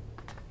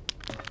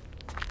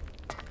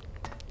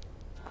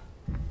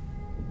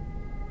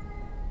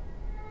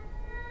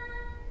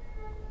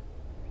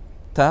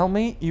 Tell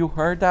me you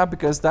heard that,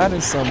 because that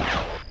is some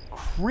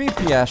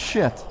creepy ass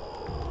shit.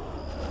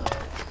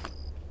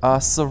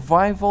 A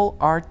survival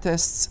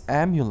artist's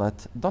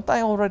amulet. Don't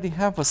I already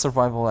have a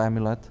survival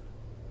amulet?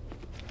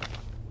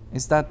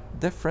 Is that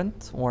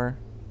different, or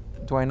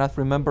do I not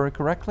remember it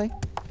correctly?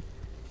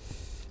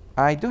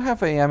 I do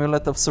have a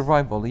amulet of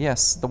survival,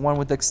 yes, the one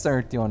with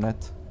dexterity on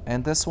it.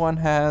 And this one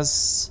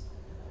has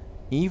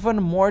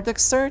even more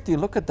dexterity.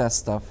 Look at that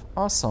stuff.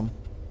 Awesome.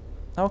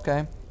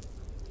 Okay.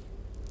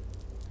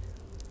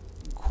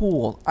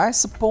 Cool. I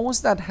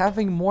suppose that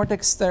having more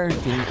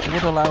dexterity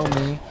would allow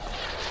me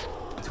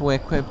to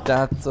equip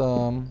that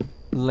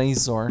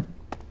laser.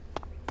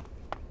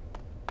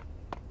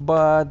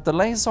 But the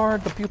laser,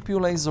 the pew-pew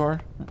laser,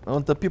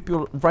 the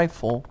pew-pew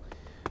rifle,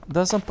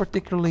 doesn't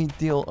particularly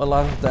deal a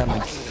lot of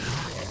damage.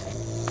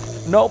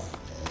 Nope.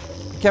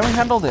 Can we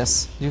handle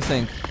this, do you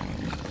think?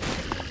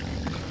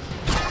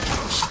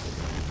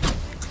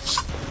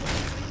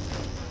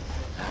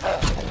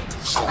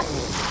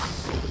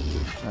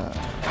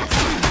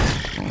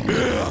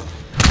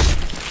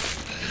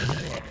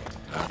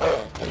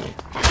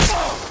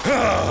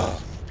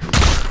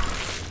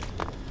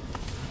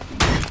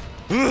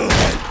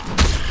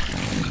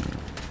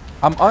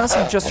 I'm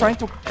honestly just trying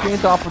to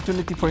create the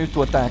opportunity for you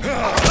to attack.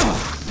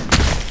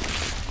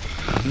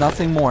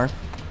 Nothing more.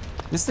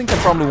 This thing can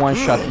probably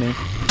one-shot me.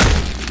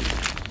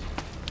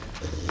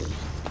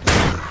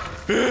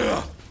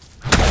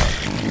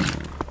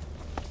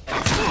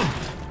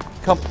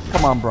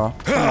 Come on, bro.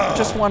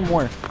 Just one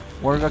more.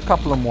 Or a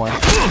couple of more.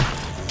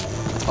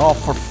 Oh,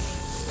 for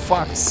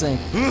fuck's sake.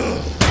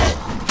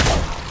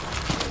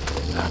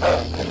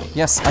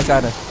 Yes, I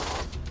got it.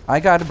 I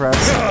got it, bro.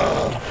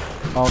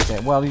 Okay,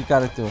 well, you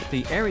gotta do it.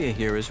 The area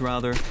here is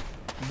rather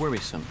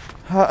worrisome.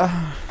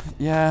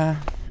 Yeah.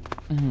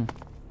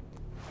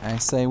 I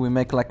say we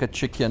make like a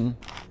chicken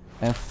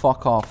and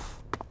fuck off.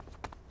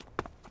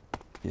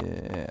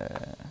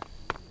 Yeah.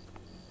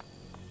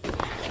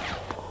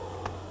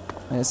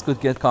 This could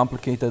get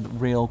complicated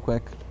real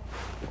quick.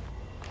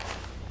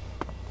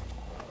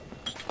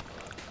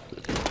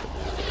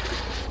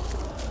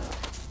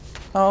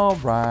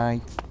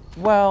 Alright.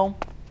 Well,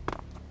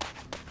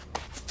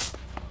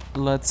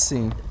 let's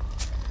see.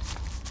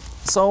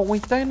 So we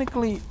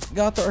technically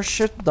got our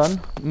shit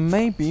done.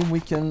 Maybe we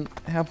can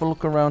have a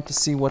look around to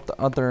see what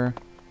other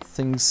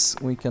things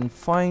we can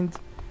find.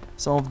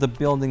 Some of the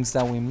buildings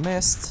that we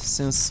missed,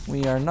 since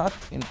we are not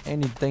in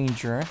any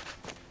danger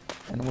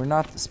and we're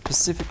not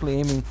specifically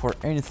aiming for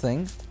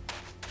anything.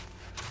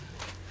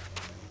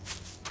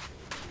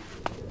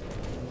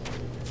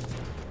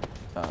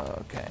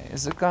 Okay,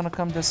 is it gonna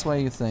come this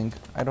way, you think?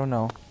 I don't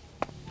know.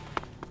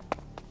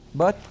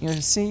 But you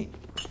see,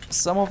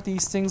 some of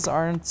these things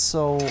aren't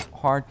so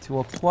hard to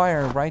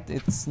acquire, right?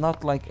 It's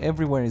not like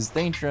everywhere is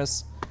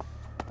dangerous.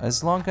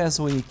 As long as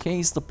we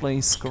case the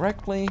place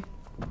correctly,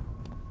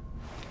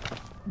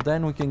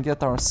 then we can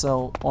get our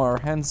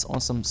hands on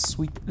some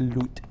sweet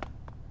loot.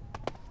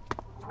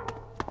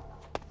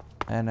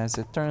 And as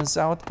it turns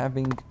out,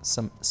 having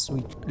some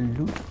sweet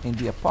loot in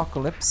the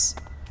apocalypse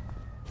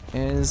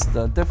is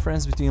the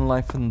difference between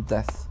life and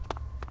death.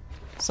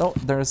 So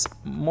there's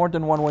more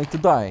than one way to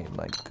die,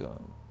 like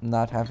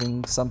not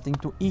having something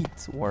to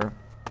eat or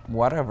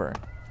whatever,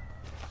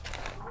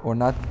 or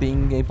not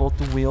being able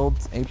to wield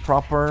a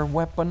proper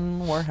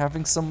weapon, or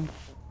having some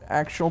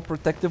actual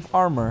protective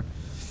armor,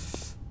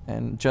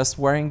 and just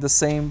wearing the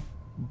same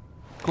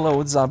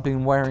clothes I've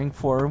been wearing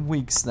for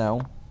weeks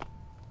now.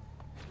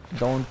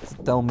 Don't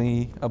tell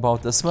me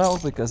about the smell,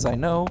 because I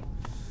know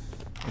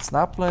it's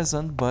not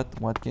pleasant, but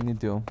what can you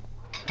do?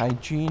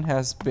 Hygiene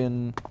has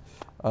been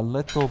a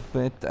little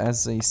bit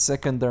as a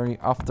secondary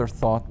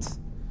afterthought,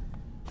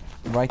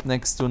 right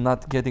next to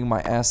not getting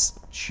my ass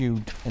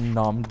chewed and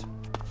numbed.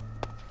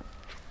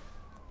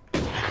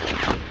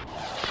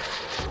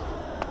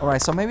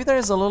 Alright, so maybe there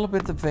is a little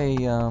bit of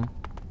a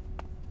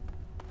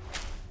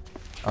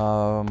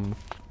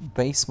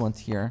basement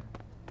here,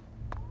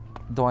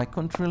 though I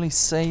couldn't really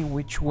say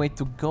which way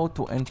to go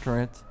to enter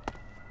it.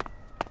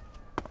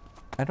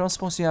 I don't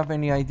suppose you have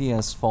any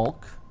ideas,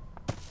 Folk?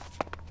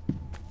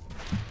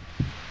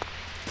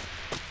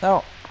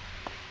 Oh,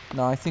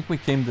 no, I think we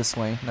came this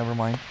way. Never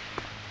mind.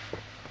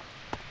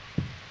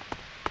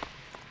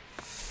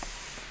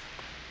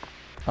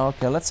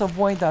 Okay, let's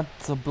avoid that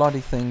bloody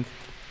thing.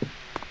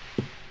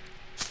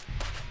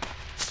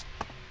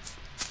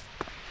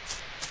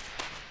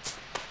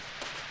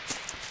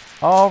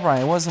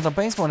 Alright, it wasn't a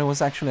basement, it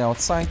was actually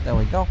outside. There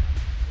we go.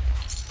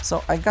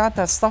 So I got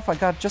that stuff. I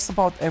got just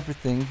about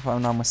everything, if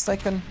I'm not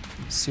mistaken.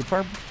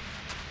 Superb.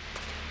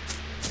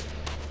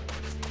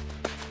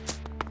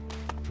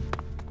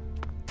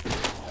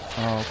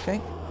 Okay.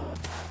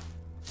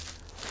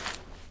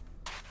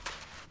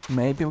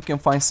 Maybe we can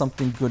find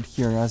something good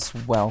here as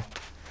well.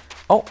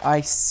 Oh,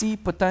 I see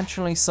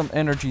potentially some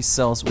energy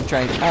cells, which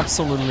I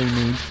absolutely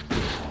need.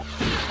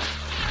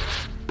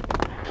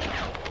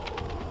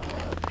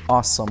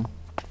 Awesome.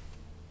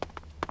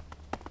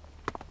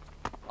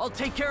 I'll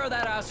take care of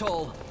that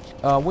asshole.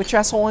 Which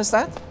asshole is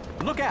that?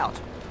 Look out.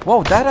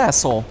 Whoa, that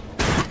asshole.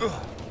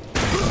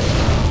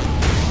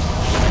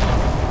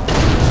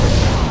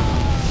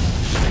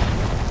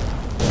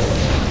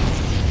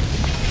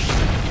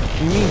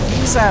 You mean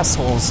these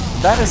assholes?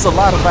 That is a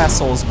lot of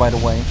assholes, by the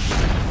way.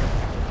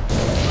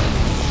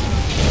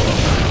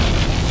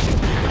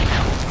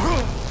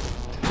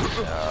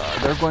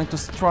 They're going to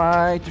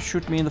try to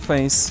shoot me in the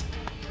face.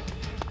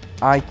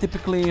 I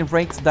typically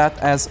rate that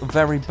as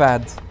very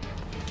bad.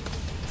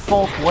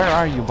 Folk, where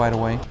are you, by the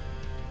way?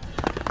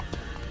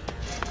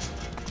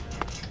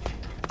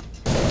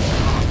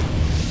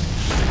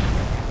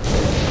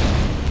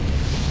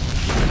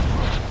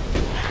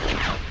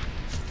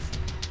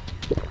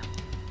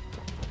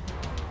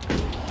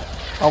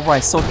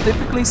 Alright, so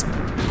typically...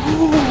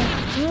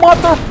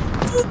 Mother...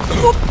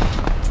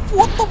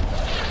 What the...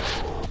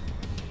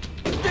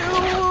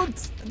 Dude!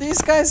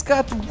 These guys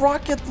got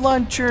rocket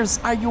launchers!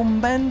 Are you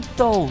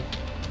mental?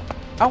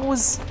 I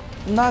was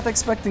not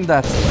expecting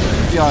that,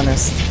 to be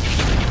honest.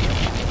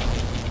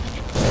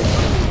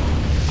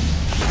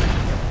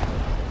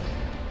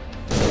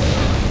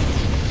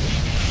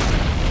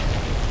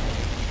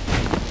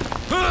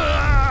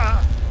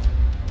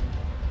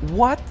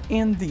 What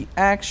in the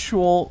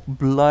actual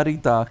bloody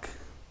duck?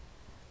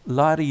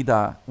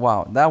 La-di-da.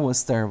 Wow, that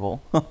was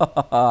terrible.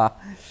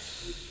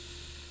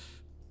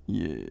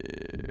 Yeah.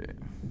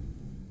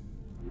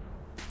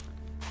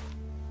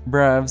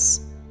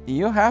 Brevs,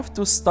 you have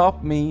to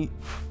stop me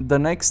the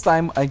next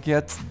time I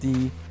get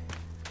the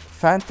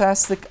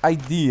fantastic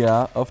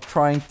idea of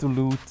trying to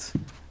loot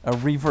a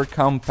Reaver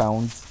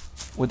compound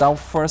without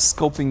first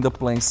scoping the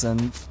place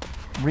and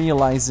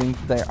realizing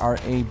there are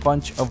a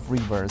bunch of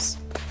Reavers.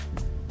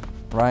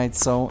 Right,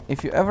 so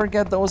if you ever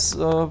get those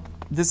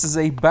this is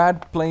a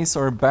bad place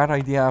or a bad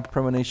idea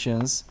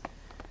premonitions,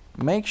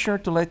 make sure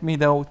to let me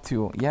know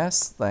too.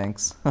 Yes,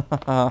 thanks.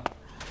 Yeah.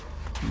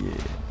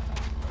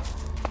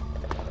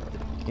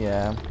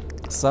 Yeah,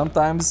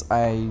 sometimes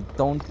I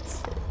don't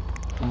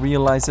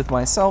realize it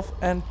myself,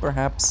 and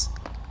perhaps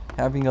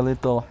having a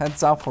little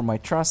heads up for my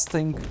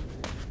trusting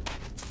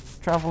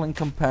traveling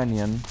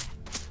companion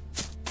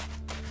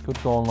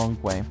could go a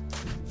long way.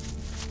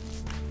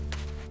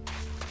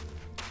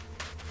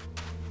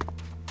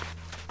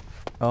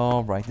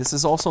 Alright, this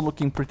is also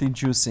looking pretty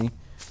juicy.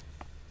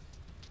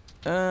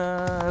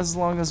 As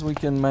long as we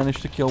can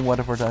manage to kill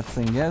whatever that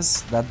thing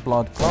is. That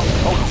blood clot.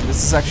 Oh,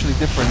 this is actually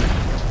different.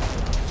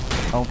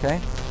 Okay.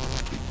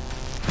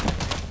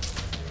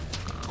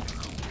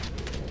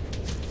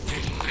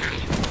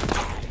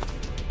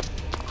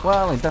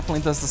 Well, it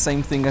definitely does the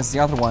same thing as the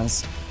other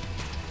ones.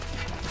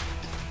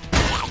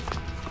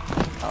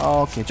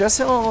 Okay, just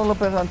a little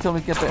bit until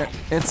we get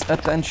its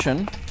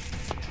attention.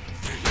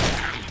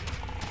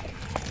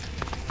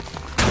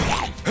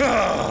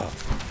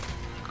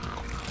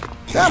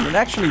 Damn, it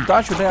actually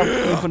dodged without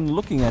even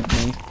looking at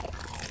me.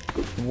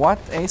 What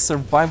a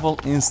survival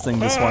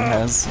instinct this one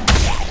has.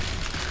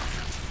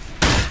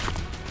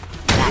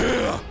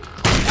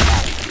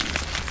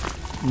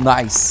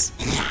 Nice.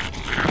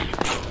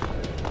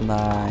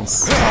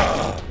 Nice.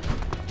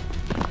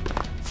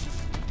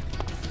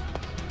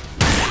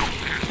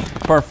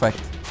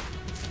 Perfect.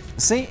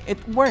 See,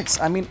 it works.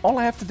 I mean, all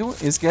I have to do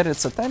is get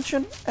its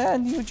attention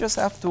and you just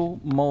have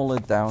to maul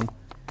it down.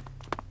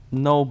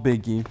 No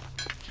biggie.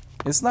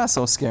 It's not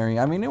so scary.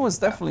 I mean, it was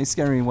definitely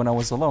scary when I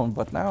was alone,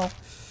 but now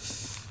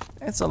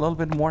it's a little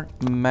bit more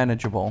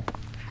manageable.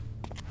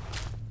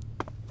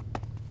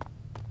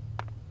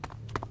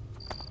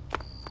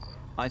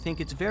 I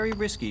think it's very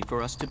risky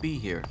for us to be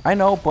here. I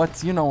know,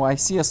 but you know, I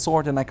see a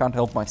sword and I can't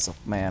help myself,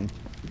 man.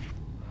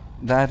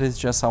 That is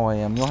just how I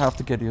am. You'll have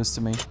to get used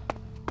to me.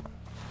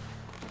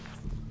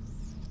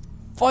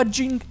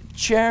 Fudging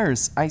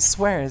chairs. I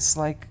swear, it's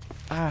like,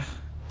 I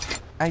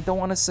don't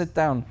want to sit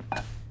down.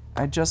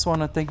 I just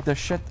want to take the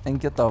shit and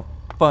get the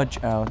fudge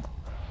out.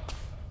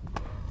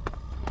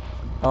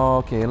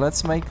 Okay,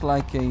 let's make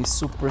like a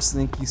super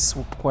sneaky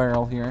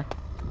squirrel here.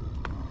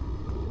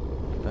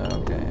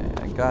 Okay,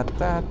 I got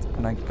that,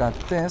 and I got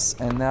this,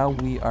 and now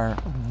we are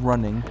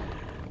running.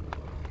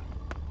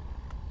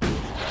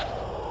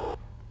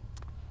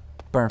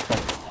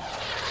 Perfect.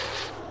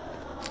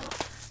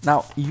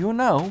 Now, you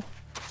know,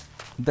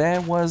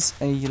 there was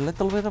a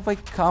little bit of a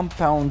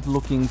compound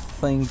looking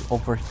thing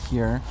over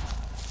here.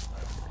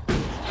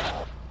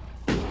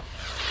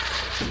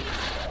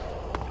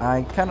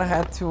 I kinda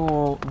had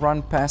to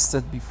run past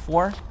it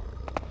before,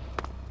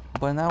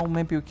 but now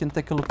maybe we can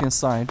take a look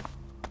inside.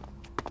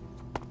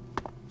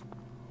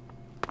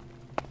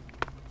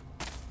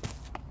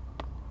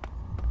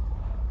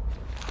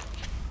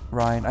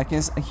 Right, I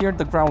can hear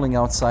the growling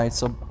outside,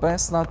 so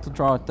best not to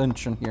draw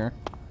attention here.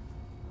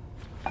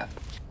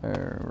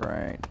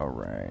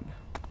 Alright.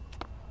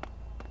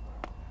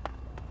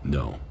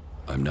 No,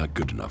 I'm not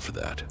good enough for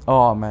that.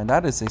 Oh man,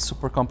 that is a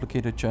super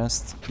complicated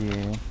chest.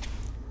 Yeah.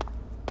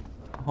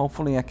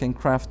 Hopefully I can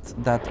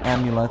craft that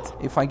amulet.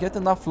 If I get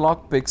enough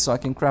lockpicks so I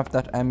can craft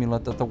that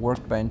amulet at the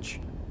workbench,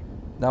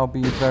 that would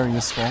be very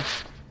useful.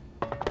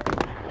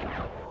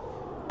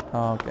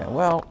 Okay,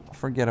 well,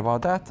 forget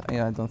about that.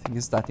 I don't think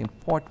it's that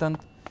important.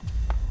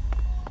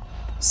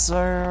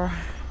 So...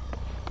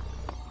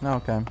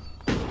 okay.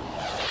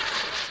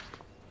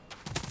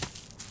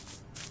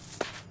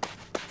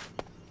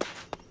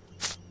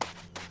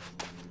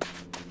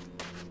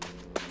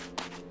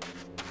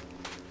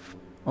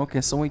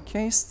 Okay, so we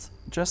cased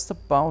just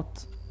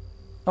about...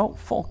 Oh,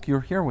 Folk,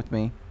 you're here with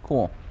me.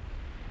 Cool.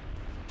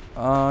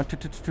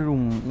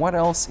 What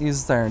else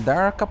is there? There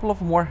are a couple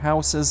of more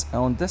houses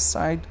on this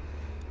side.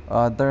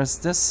 There's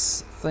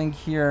this thing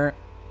here.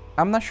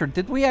 I'm not sure.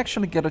 Did we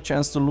actually get a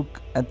chance to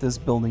look at this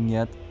building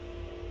yet?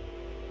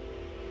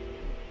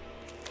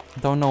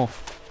 Don't know.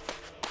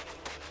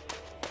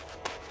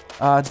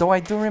 Though I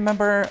do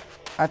remember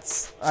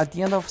at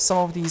the end of some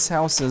of these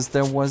houses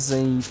there was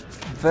a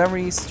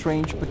very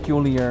strange,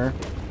 peculiar,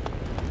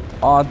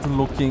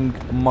 odd-looking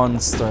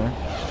monster.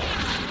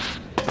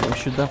 We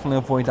should definitely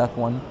avoid that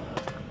one.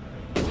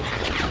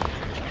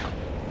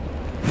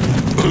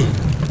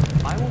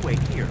 I will wait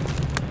here.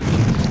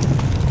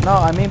 No,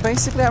 I mean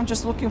basically I'm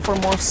just looking for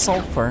more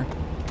sulfur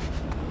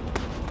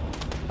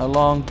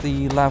along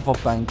the lava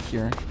bank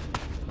here.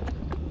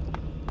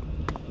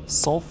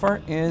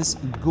 Sulfur is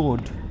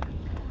good.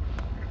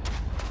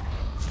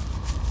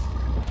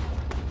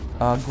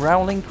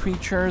 Growling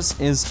creatures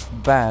is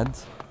bad.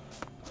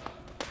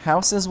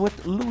 Houses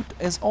with loot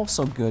is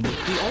also good.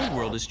 The old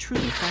world is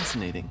truly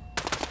fascinating.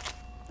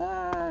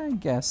 I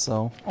guess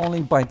so.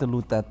 Only by the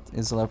loot that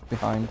is left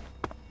behind.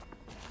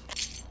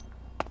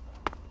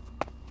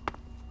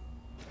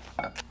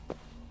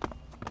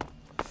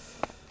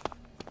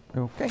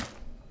 Okay.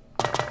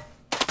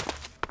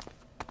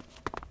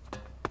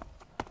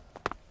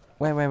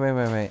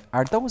 Wait.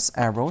 Are those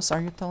arrows,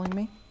 are you telling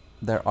me?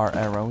 There are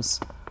arrows.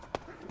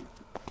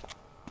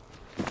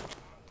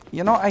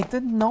 You know, I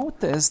did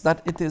notice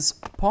that it is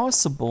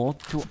possible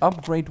to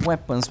upgrade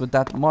weapons with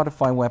that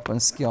modify weapon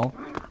skill.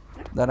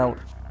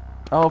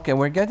 Okay,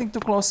 we're getting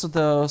too close to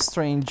the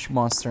strange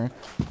monster.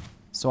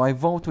 So I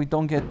vote we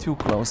don't get too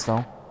close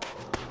though.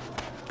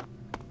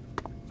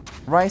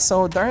 Right,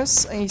 so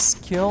there's a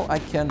skill I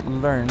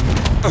can learn.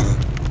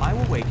 I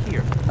will wait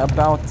here.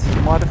 About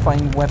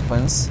modifying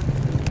weapons,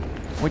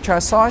 which I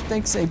saw it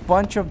takes a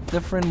bunch of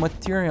different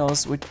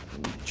materials, which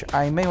which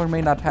I may or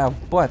may not have,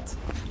 but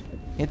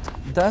it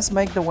does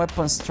make the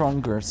weapon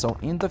stronger, so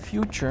in the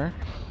future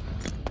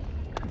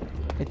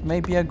it may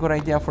be a good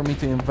idea for me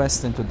to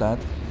invest into that.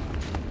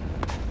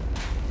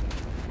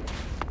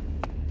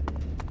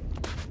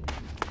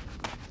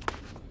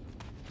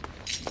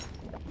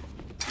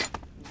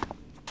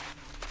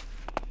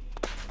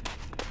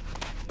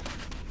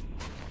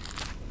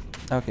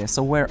 Okay,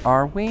 so where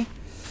are we?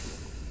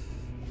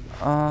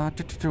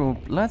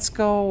 Let's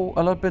go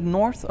a little bit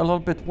north, a little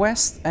bit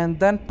west, and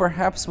then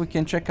perhaps we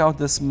can check out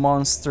this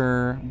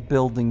monster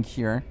building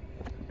here.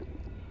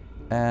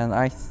 And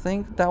I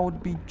think that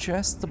would be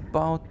just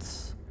about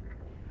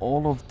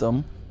all of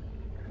them.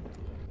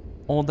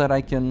 All that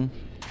I can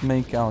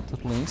make out,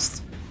 at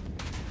least.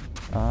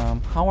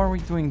 How are we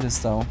doing this,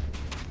 though?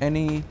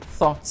 Any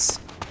thoughts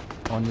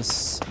on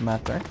this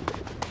matter?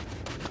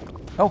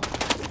 Oh,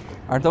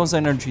 are those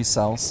energy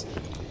cells?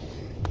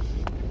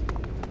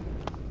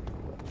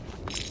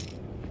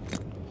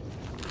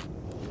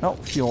 No,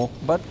 fuel,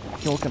 but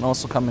fuel can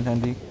also come in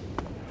handy.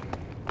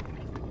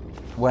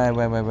 Wait.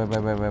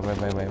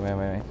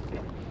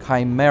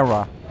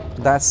 Chimera.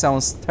 That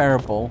sounds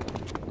terrible.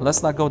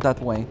 Let's not go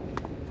that way.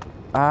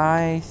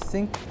 I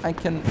think I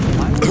can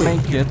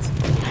make it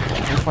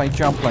if I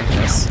jump like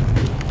this.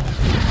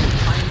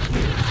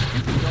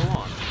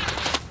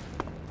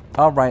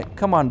 Alright,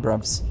 come on,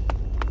 bruvs.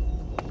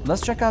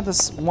 Let's check out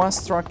this one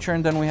structure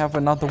and then we have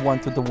another one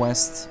to the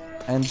west.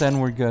 And then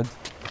we're good.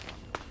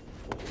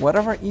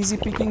 Whatever easy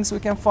pickings we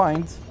can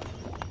find,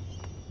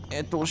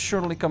 it will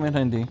surely come in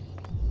handy.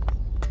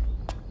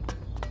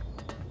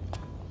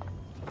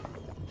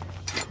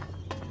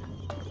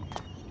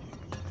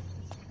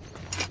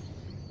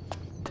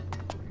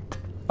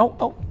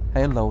 Oh,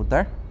 hello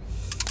there.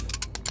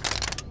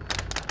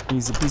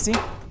 Easy peasy.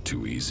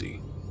 Too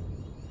easy.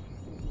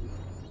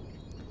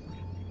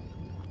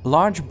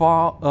 Large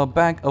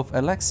bag of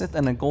Elexit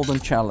and a golden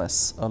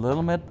chalice. A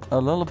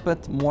little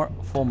bit more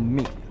for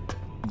me.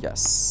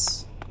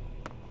 Yes.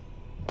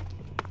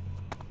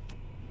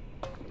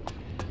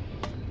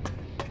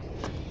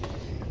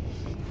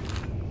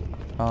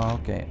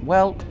 Okay,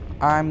 well,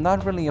 I'm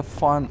not really a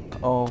fan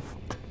of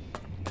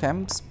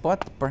chems,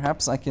 but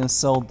perhaps I can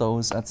sell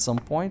those at some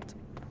point.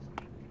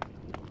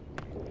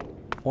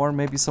 Or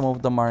maybe some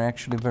of them are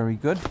actually very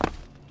good.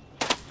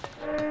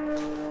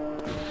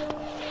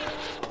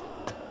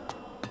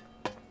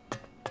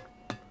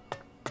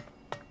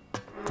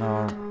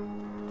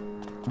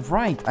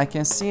 Right, I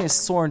can see a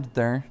sword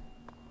there.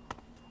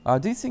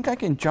 Do you think I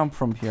can jump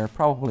from here?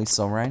 Probably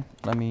so, right?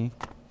 Let me...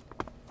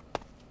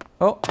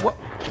 Oh, what?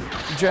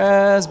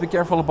 Just be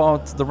careful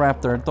about the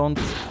raptor. Don't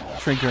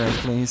trigger it,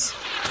 please.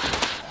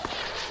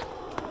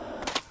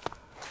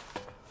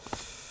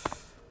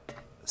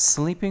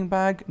 Sleeping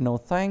bag? No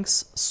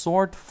thanks.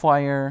 Sword,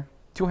 fire.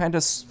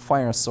 Two-handed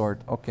fire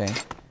sword. Okay.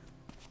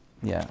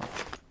 Yeah.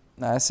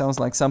 That sounds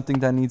like something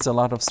that needs a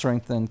lot of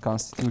strength and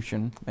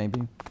constitution,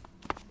 maybe.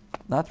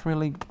 Not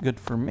really good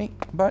for me,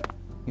 but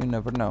you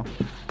never know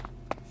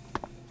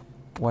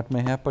what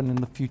may happen in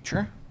the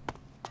future.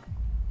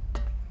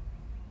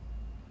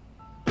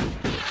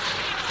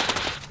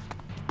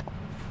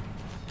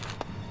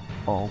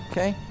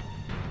 Okay.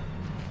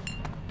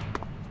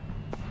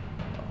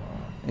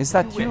 Is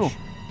that you?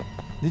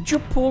 Did you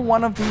pull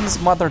one of these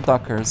mother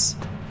duckers?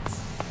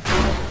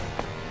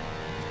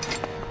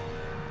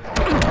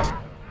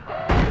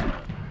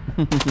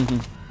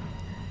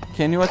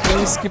 Can you at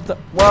least skip the...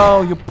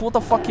 Whoa, you pulled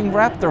a fucking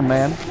raptor,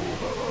 man.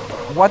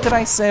 What did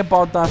I say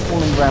about not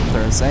pulling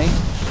raptors, eh?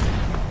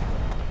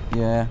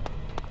 Yeah.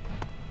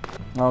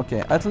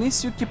 Okay, at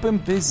least you keep him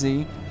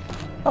busy.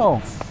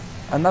 Oh,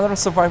 another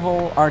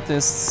survival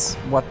artist's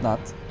whatnot.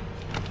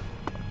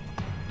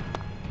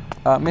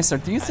 Mister,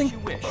 do you think...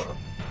 Do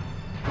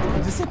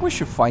you think we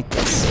should fight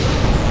this?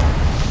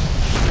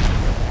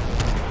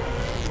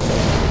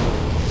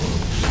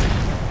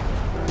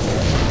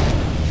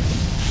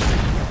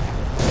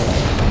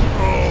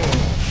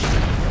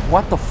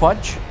 What the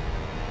fudge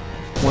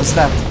was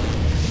that?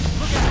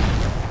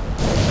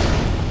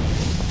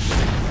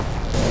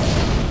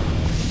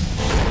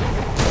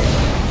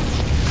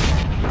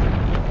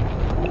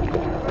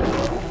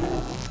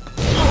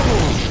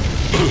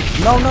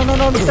 No,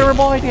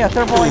 terrible idea,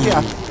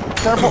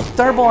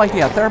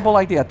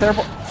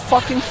 terrible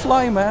fucking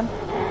fly, man.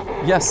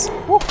 Yes.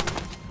 Woo.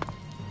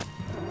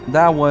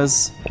 That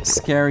was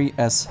scary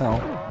as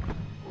hell.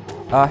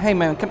 Hey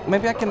man,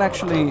 maybe I can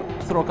actually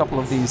throw a couple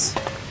of these.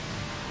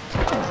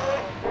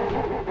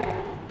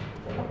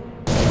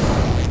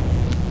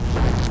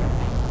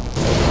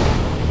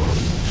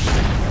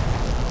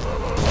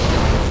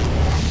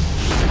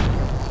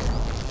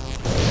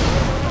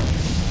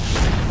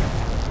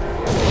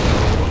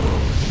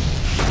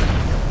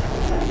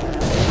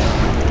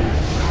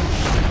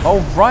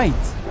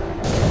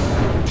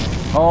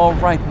 All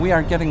right, we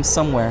are getting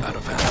somewhere.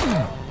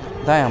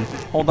 Damn,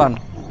 hold on.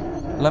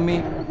 Let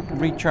me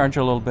recharge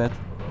a little bit.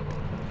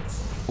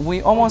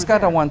 We almost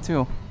got that one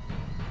too.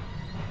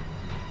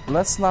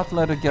 Let's not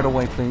let it get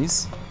away,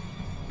 please.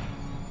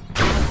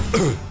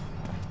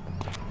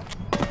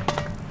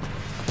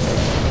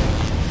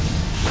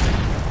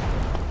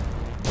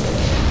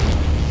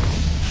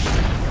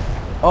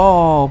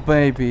 Oh,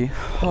 baby.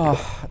 Oh,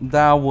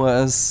 that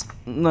was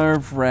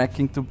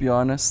nerve-wracking, to be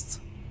honest.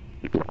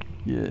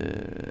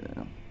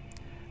 Yeah.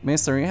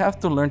 Mister, you have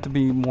to learn to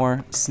be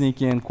more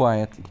sneaky and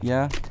quiet,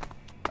 yeah?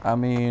 I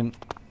mean,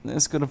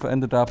 this could have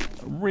ended up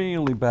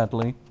really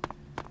badly.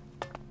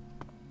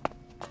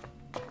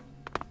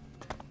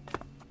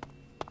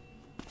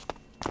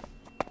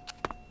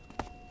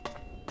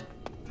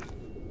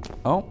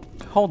 Oh,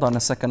 hold on a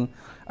second.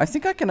 I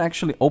think I can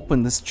actually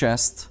open this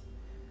chest.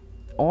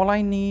 All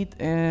I need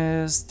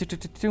is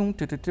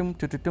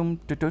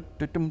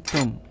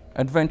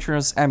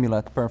Adventurer's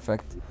Amulet.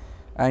 Perfect.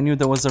 I knew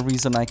there was a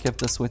reason I kept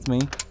this with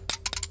me.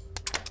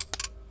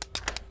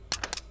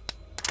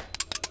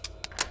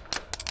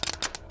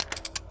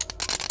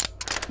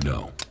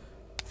 No.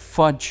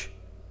 Fudge.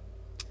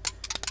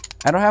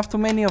 I don't have too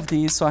many of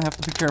these, so I have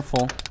to be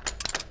careful.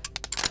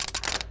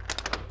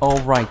 All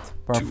right,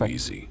 perfect. Too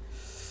easy.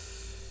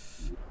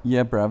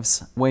 Yeah,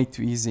 brevs. Way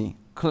too easy.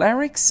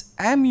 Cleric's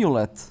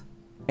Amulet.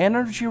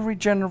 Energy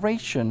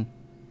regeneration.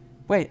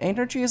 Wait,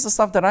 energy is the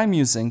stuff that I'm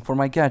using for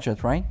my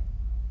gadget, right?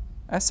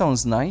 That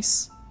sounds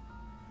nice.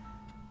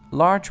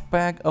 Large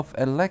bag of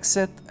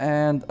Elexit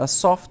and a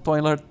soft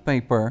toilet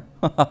paper.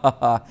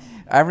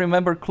 I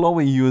remember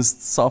Chloe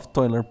used soft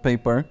toilet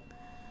paper.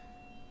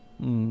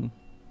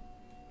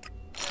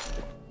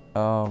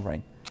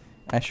 Alright.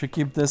 I should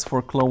keep this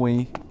for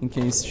Chloe in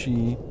case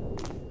she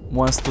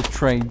wants to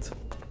trade.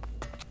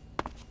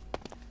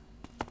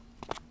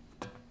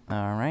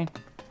 Alright.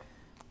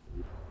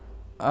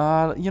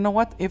 You know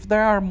what? If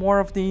there are more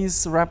of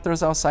these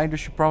raptors outside, you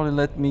should probably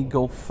let me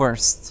go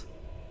first.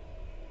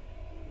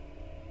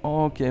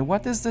 Okay,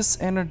 what is this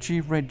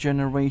energy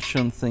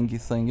regeneration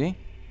thingy?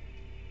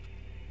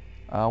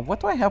 What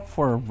do I have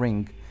for a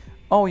ring?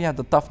 Oh yeah,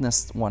 the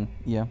toughness one.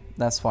 Yeah,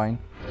 that's fine.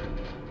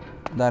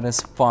 That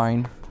is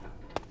fine.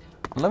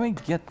 Let me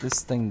get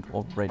this thing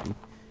already.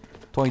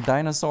 Toy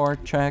dinosaur,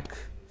 check.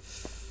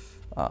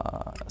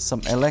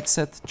 Some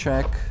Elexit,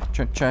 check.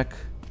 Check.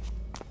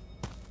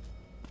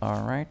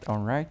 Alright.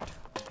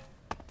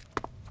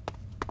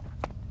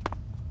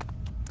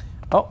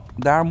 Oh,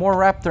 there are more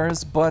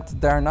raptors, but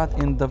they're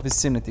not in the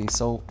vicinity,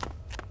 so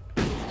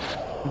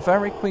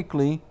very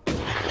quickly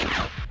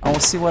I will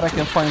see what I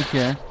can find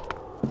here.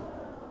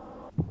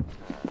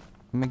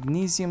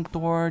 Magnesium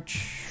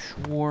torch,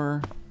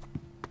 sure.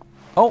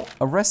 Oh,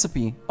 a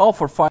recipe. Oh,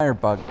 for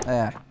firebug.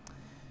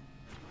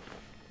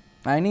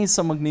 I need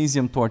some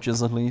magnesium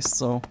torches at least,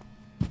 so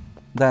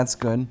that's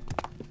good.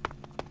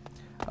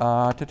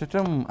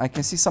 I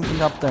can see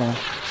something up there.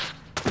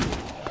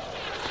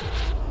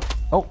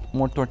 Oh,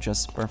 more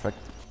torches. Perfect.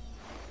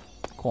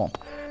 Cool.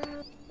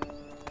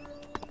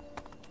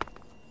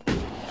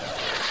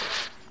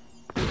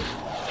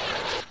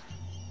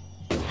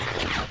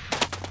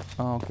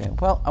 Okay,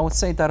 well, I would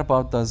say that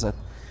about does it.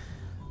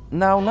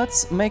 Now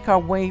let's make our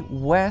way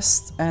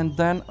west and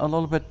then a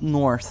little bit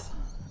north,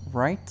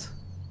 right?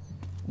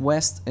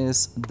 West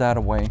is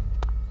that way.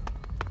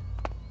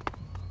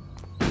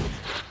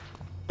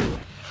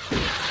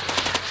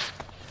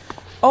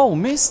 Oh,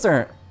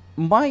 mister!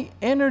 My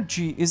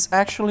energy is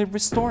actually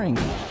restoring.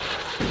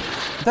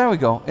 There we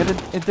go. It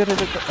did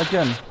it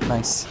again.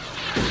 Nice.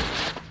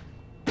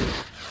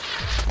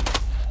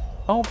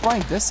 Oh,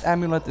 right. This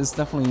amulet is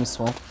definitely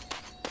useful.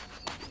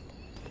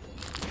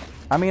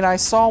 I mean, I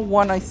saw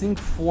one, I think,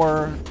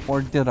 for...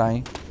 Or did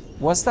I?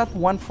 Was that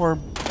one for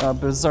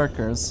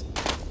Berserkers?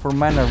 For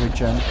mana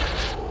regen?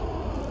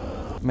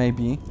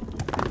 Maybe.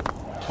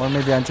 Or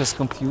maybe I'm just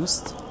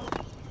confused.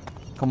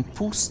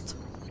 Confused?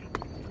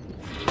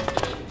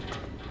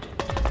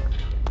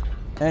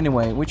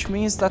 Anyway, which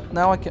means that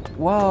now I can...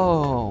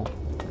 Whoa!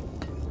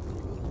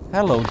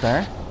 Hello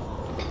there.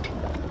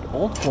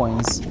 Old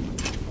coins.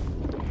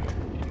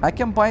 I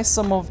can buy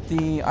some of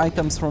the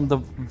items from the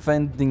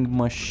vending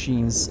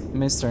machines.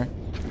 Mister,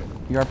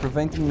 you are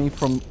preventing me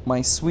from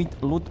my sweet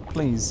loot,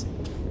 please.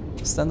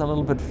 Stand a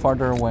little bit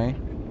farther away.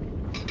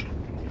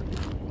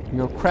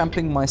 You're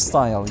cramping my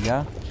style,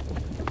 yeah?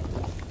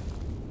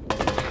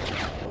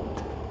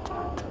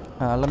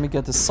 Let me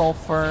get the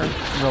sulfur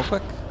real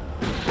quick.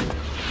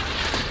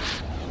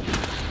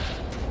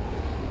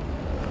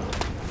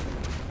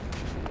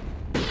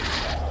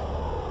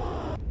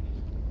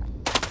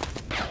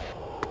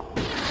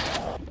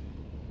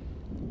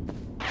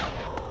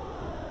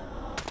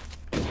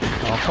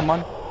 Come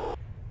on.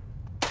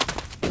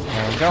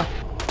 There we go.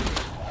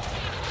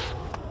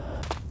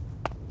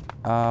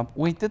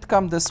 We did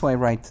come this way,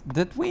 right?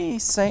 Did we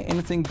say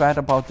anything bad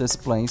about this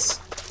place?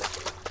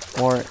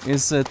 Or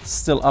is it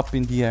still up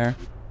in the air?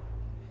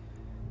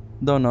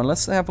 Don't know.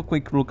 Let's have a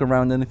quick look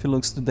around, and if it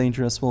looks too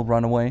dangerous, we'll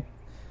run away.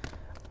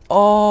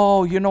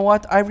 Oh, you know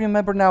what? I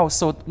remember now.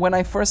 So when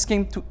I first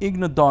came to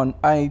Ignodon,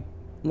 I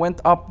went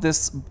up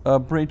this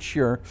bridge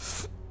here.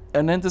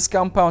 And in this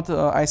compound,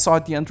 I saw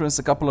at the entrance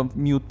a couple of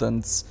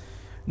mutants.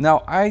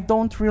 Now, I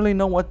don't really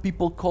know what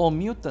people call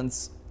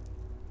mutants.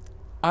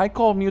 I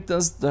call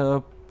mutants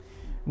the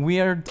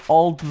weird,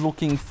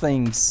 old-looking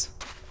things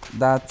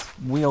that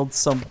wield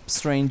some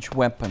strange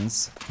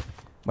weapons.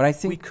 But I We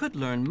think... could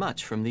learn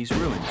much from these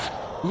ruins.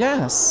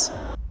 Yes!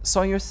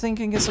 So you're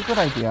thinking it's a good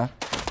idea.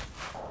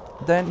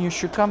 Then you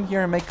should come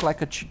here and make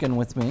like a chicken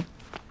with me.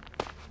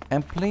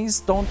 And please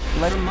don't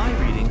let... From my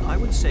reading, I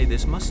would say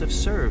this must have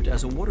served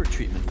as a water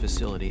treatment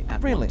facility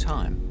at Really? one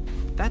time.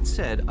 That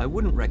said, I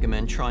wouldn't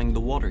recommend trying the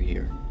water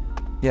here.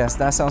 Yes,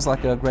 that sounds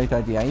like a great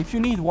idea. If you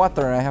need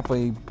water, I have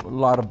a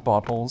lot of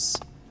bottles.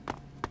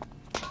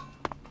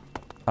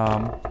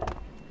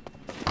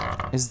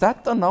 Is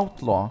that an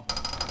outlaw?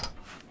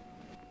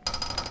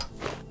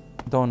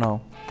 Don't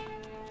know.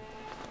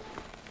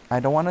 I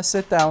don't want to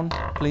sit down.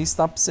 Please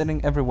stop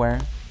sitting everywhere.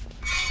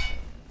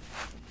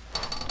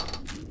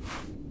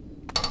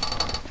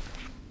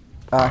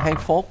 Hey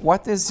folk,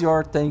 what is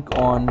your take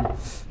on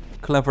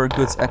clever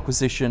goods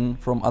acquisition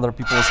from other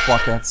people's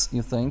pockets,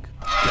 you think?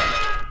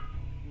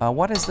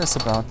 What is this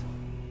about?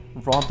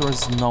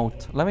 Rodder's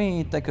note. Let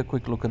me take a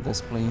quick look at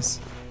this, please.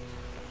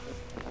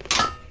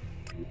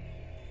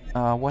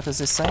 What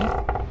does it say?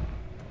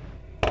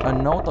 A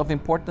note of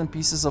important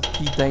pieces of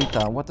key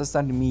data. What does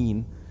that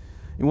mean?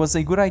 It was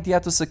a good idea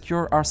to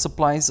secure our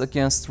supplies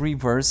against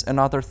reavers and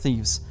other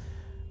thieves.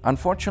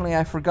 Unfortunately,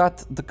 I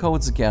forgot the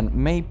codes again.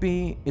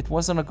 Maybe it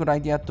wasn't a good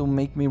idea to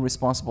make me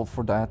responsible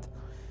for that.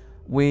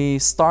 We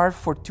starved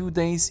for 2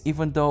 days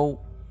even though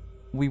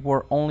we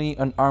were only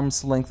an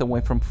arm's length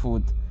away from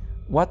food.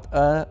 What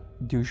a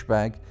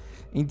douchebag.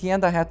 In the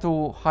end, I had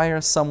to hire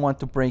someone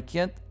to break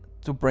in.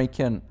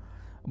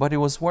 But it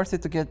was worth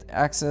it to get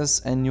access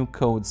and new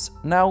codes.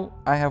 Now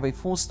I have a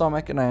full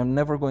stomach and I am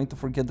never going to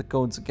forget the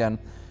codes again.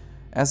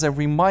 As a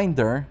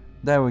reminder,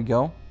 there we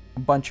go, a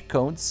bunch of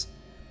codes.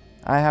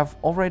 I have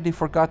already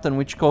forgotten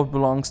which code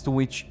belongs to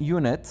which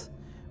unit,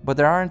 but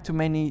there aren't too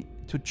many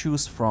to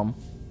choose from.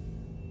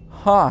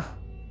 Huh.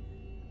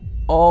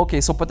 Okay,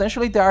 so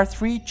potentially there are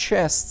 3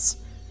 chests.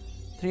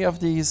 3 of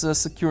these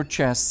secure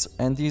chests,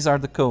 and these are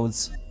the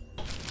codes.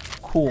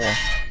 Cool.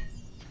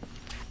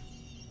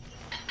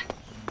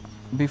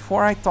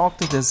 Before I talk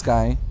to this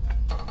guy,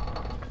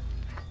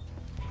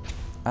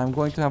 I'm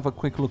going to have a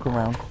quick look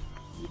around.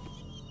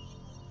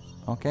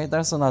 Okay,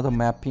 there's another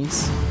map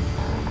piece.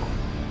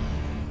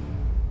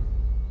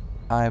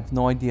 I have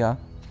no idea.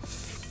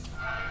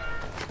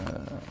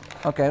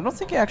 Okay, I don't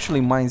think he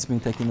actually minds me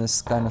taking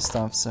this kind of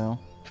stuff, so...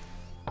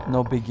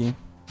 no biggie.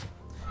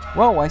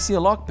 Whoa, I see a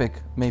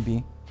lockpick,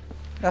 maybe.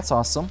 That's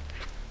awesome.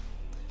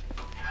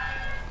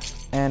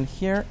 And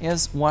here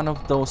is one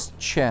of those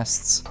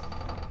chests.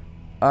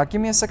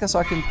 Give me a second so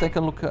I can take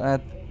a look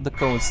at the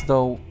codes,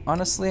 though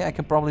honestly I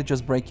can probably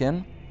just break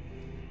in.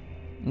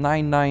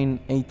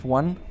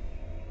 9981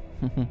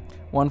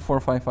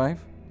 1455.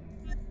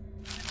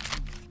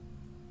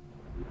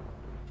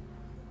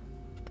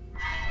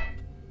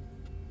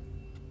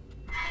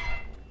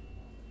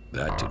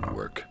 That didn't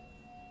work.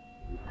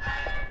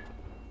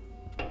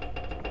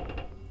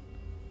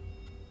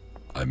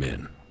 I'm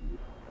in.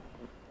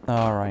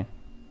 Alright.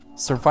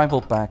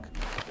 Survival pack.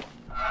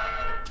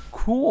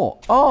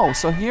 Cool. Oh,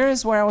 so here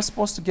is where I was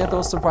supposed to get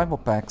those survival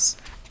packs.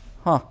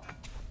 Huh.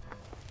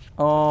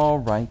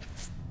 Alright.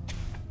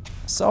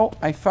 So,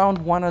 I found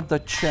one of the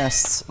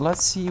chests.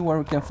 Let's see where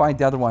we can find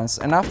the other ones.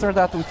 And after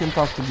that, we can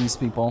talk to these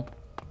people.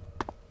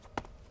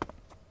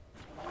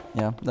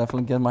 Yeah,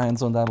 definitely get my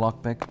hands on that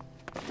lockpick.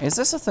 Is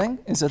this a thing?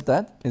 Is it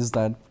dead? It's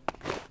dead.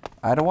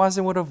 Otherwise,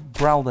 it would have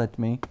growled at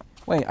me.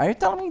 Wait, are you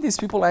telling me these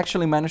people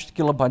actually managed to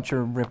kill a bunch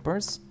of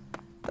rippers?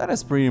 That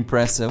is pretty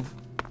impressive,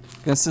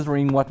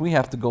 considering what we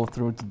have to go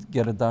through to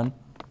get it done.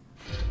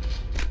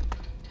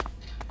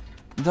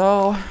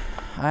 Though,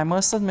 I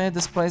must admit,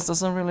 this place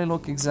doesn't really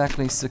look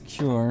exactly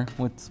secure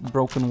with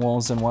broken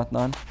walls and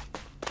whatnot.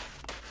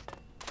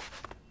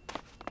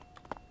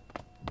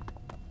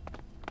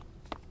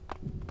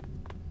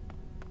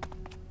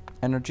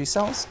 Energy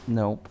cells?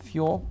 No.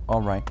 Fuel?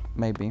 Alright,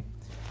 maybe.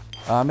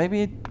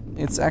 Maybe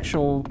it's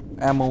actual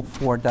ammo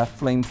for that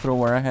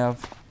flamethrower I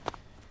have,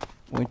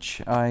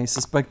 which I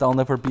suspect I'll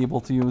never be able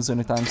to use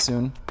anytime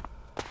soon.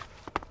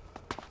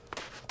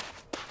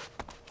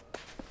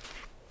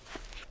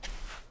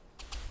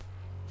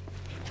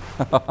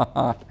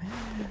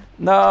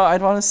 No, I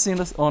don't want to see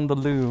this on the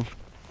loo.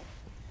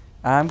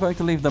 I'm going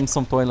to leave them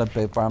some toilet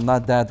paper. I'm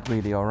not that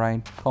greedy,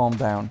 alright? Calm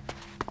down.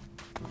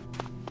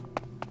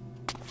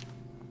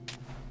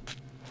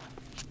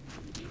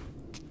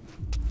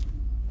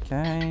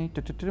 Okay.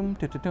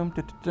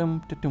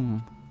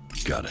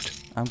 Got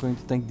it. I'm going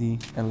to take the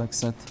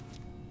Elex.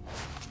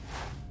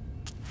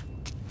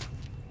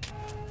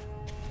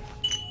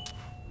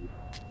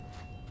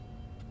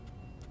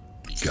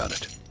 Got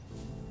it.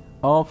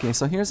 Okay,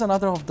 so here's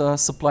another of the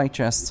supply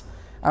chests.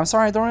 I'm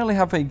sorry, I don't really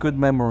have a good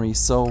memory,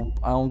 so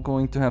I'm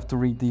going to have to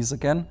read these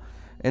again.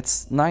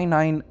 It's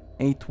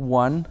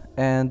 9981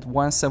 and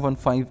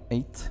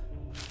 1758.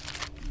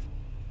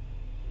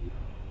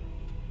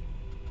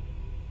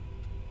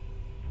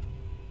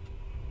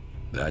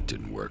 That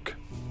didn't work.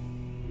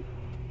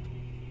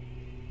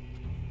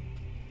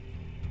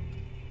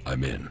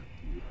 I'm in.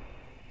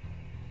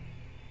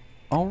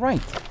 All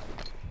right.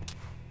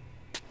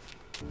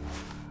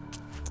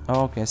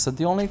 Okay, so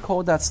the only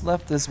code that's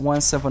left is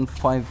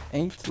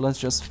 1758. Let's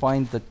just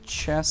find the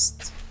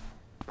chest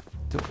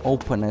to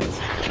open it.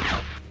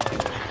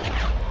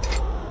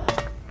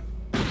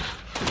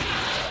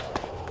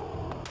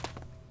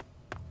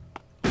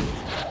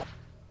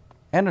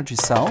 Energy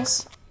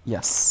cells.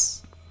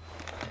 Yes.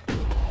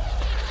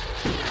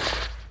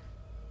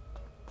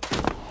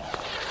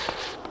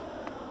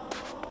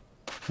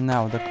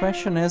 Now the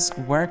question is,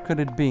 where could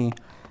it be?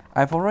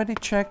 I've already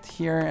checked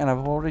here and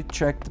I've already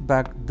checked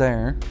back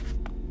there.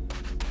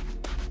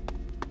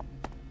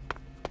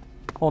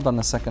 Hold on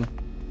a second.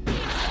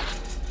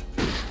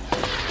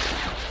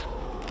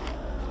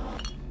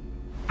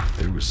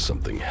 There was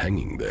something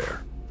hanging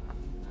there.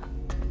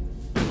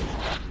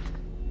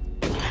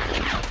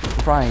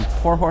 Right,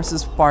 4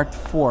 Horses part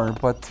 4,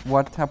 but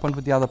what happened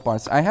with the other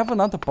parts? I have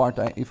another part,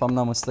 if I'm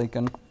not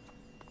mistaken.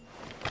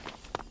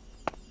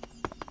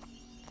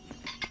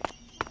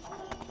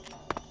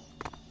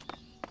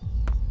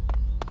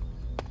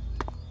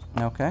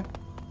 Okay.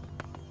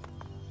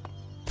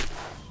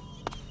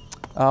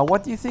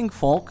 What do you think,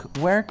 Folk?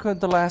 Where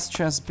could the last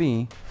chest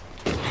be?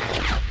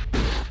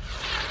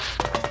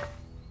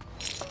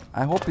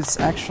 I hope it's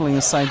actually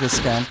inside this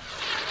camp.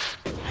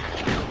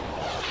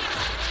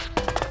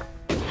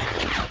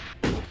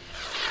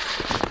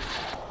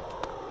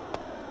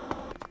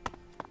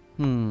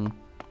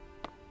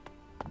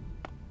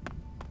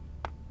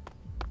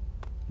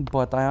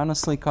 But I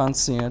honestly can't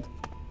see it.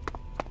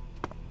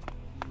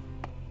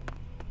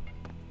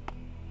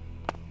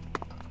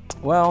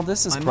 Well,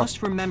 this is... I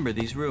must remember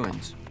these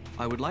ruins.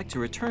 I would like to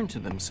return to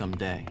them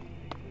someday.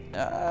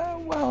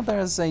 Well,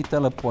 there's a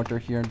teleporter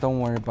here. Don't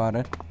worry about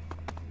it.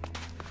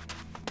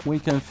 We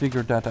can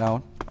figure that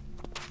out.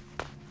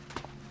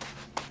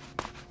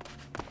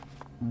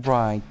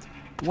 Right.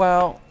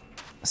 Well,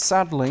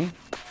 sadly,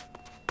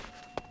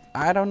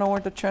 I don't know where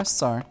the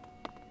chests are.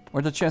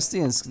 Where the chest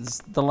is. It's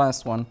the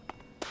last one.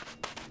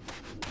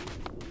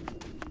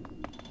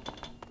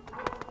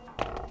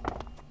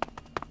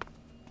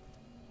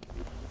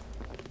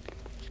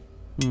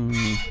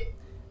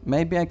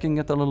 Maybe I can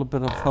get a little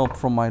bit of help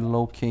from my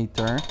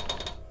locator.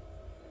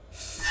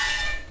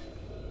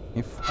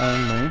 If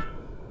only.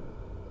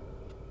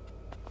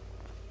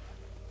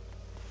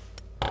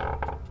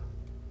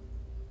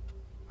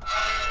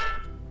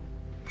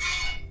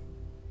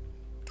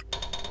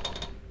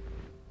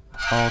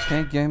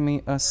 Okay, give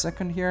me a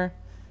second here.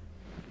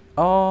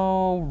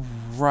 Oh,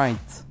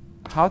 right.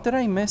 How did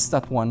I miss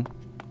that one?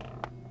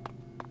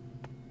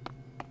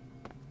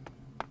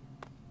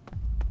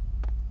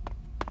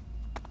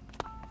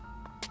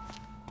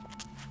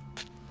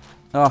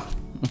 Oh,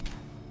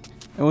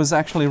 it was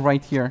actually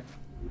right here.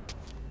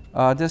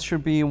 This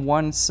should be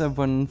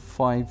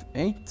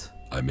 1758.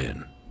 I'm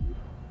in.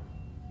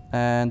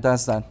 And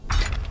that's that.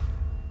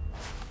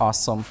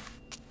 Awesome.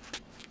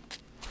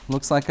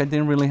 Looks like I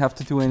didn't really have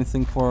to do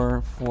anything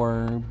for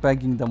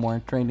begging them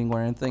or trading or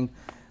anything.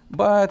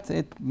 But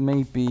it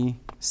may be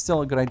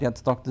still a good idea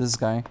to talk to this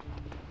guy.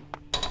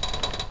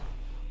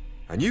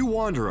 A new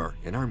wanderer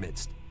in our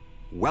midst.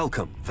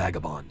 Welcome,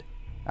 vagabond.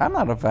 I'm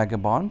not a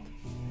vagabond.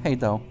 Hey,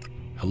 though.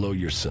 Hello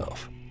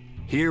yourself.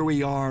 Here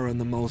we are in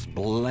the most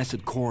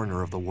blessed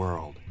corner of the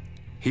world.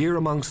 Here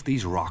amongst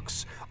these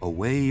rocks,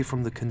 away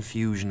from the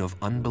confusion of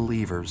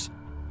unbelievers.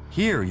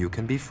 Here you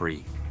can be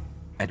free,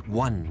 at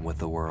one with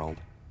the world.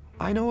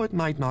 I know it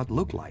might not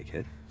look like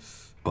it,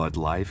 but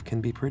life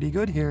can be pretty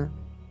good here.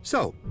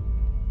 So,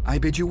 I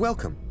bid you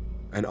welcome,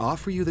 and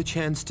offer you the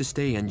chance to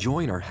stay and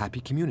join our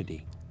happy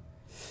community.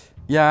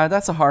 Yeah,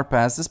 that's a hard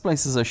pass. This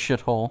place is a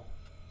shithole.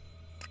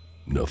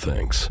 No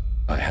thanks.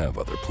 I have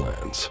other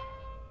plans.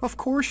 Of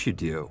course you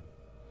do.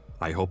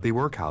 I hope they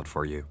work out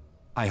for you.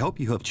 I hope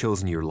you have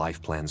chosen your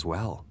life plans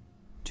well.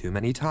 Too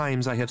many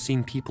times I have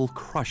seen people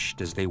crushed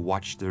as they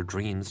watch their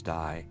dreams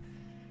die.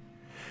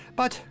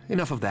 But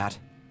enough of that.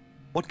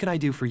 What can I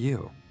do for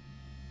you?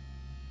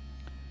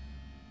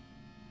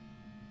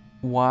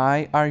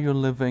 Why are you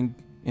living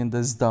in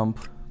this dump?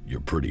 You're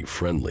pretty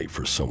friendly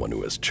for someone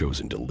who has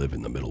chosen to live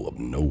in the middle of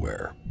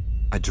nowhere.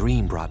 A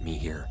dream brought me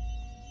here.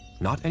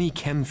 Not any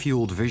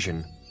chem-fueled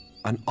vision.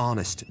 An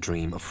honest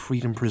dream of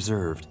freedom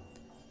preserved.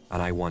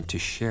 And I want to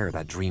share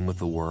that dream with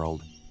the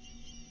world.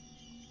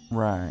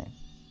 Right.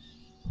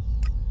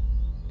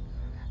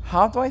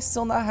 How do I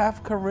still not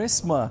have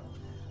charisma?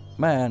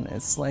 Man,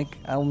 it's like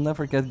I'll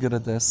never get good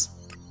at this.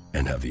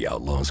 And have the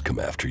outlaws come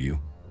after you?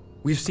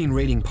 We've seen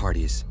raiding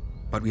parties,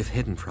 but we've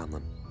hidden from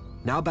them.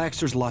 Now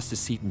Baxter's lost his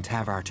seat in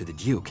Tavar to the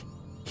Duke.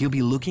 He'll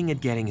be looking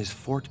at getting his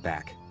fort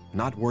back,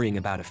 not worrying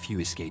about a few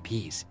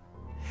escapees.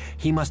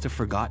 He must have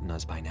forgotten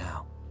us by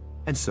now.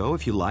 And so,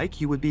 if you like,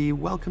 you would be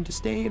welcome to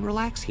stay and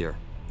relax here.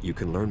 You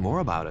can learn more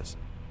about us.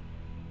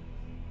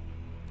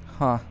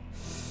 Huh.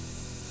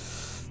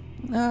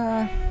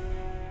 I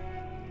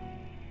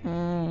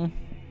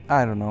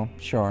don't know.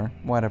 Sure.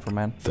 Whatever,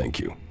 man. Thank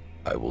you.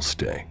 I will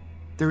stay.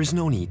 There is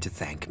no need to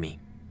thank me.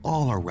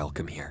 All are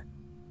welcome here.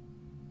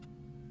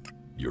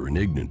 You're an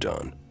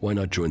Igniton. Why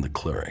not join the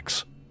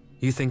clerics?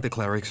 You think the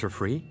clerics are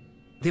free?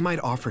 They might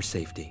offer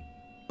safety,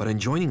 but in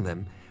joining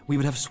them, We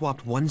would have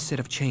swapped one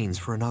set of chains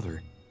for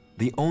another.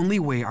 The only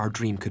way our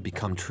dream could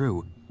become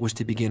true was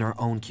to begin our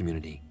own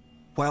community.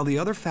 While the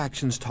other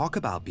factions talk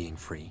about being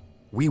free,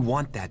 we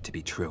want that to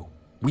be true.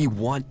 We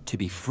want to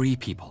be free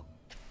people.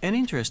 An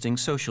interesting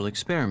social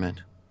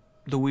experiment,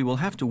 though we will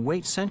have to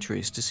wait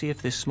centuries to see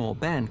if this small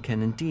band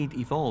can indeed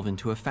evolve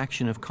into a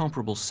faction of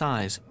comparable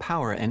size,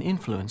 power, and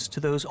influence to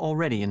those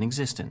already in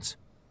existence.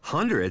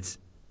 Hundreds?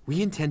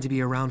 We intend to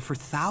be around for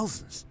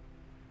thousands.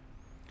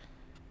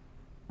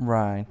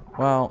 Right.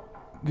 Well,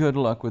 good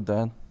luck with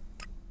that.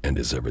 And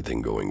is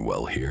everything going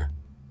well here?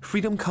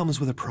 Freedom comes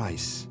with a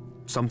price.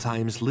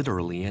 Sometimes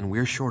literally, and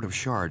we're short of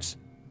shards.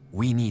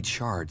 We need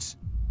shards.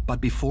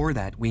 But before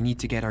that, we need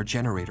to get our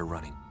generator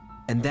running.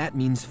 And that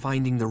means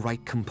finding the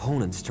right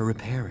components to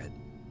repair it.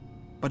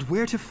 But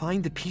where to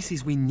find the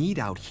pieces we need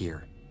out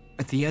here?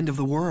 At the end of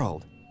the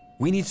world?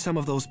 We need some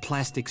of those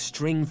plastic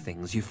string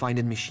things you find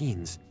in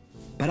machines.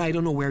 But I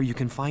don't know where you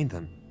can find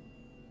them.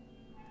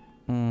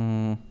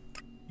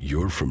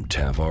 You're from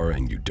Tavar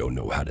and you don't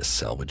know how to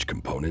salvage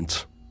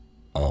components?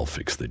 I'll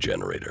fix the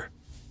generator.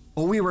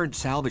 Oh, we weren't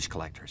salvage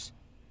collectors.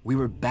 We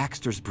were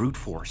Baxter's brute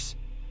force.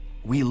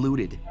 We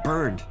looted,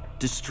 burned,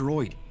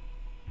 destroyed.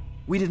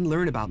 We didn't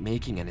learn about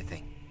making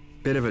anything.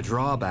 Bit of a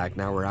drawback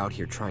now we're out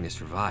here trying to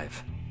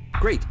survive.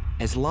 Great,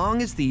 as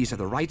long as these are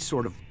the right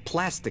sort of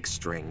plastic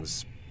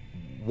strings,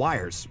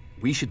 wires,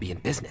 we should be in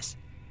business.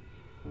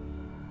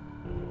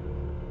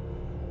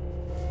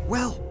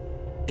 Well,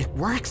 it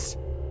works.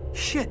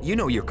 Shit, you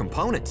know your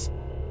components.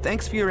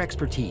 Thanks for your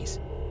expertise.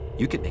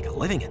 You could make a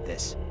living at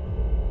this.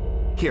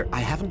 Here, I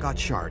haven't got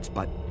shards,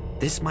 but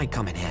this might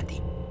come in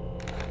handy.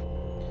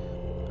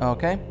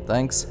 Okay,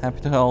 thanks. Happy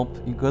to help.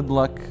 Good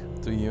luck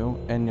to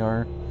you and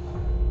your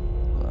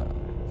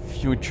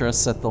future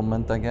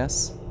settlement, I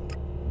guess.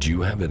 Do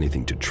you have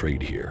anything to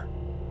trade here?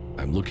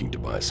 I'm looking to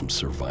buy some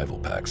survival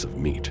packs of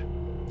meat.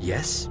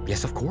 Yes,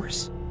 of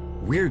course.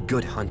 We're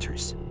good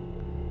hunters.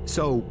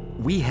 So,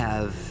 we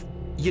have,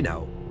 you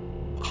know,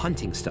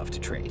 hunting stuff to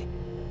trade.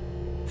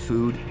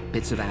 Food,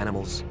 bits of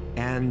animals,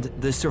 and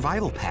the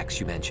survival packs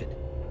you mentioned.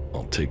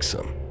 I'll take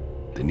some.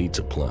 They need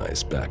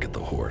supplies back at the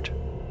Horde.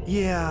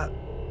 Yeah,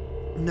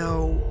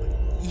 no.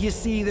 You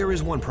see, there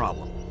is one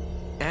problem.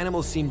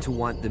 Animals seem to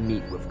want the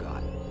meat we've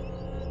got.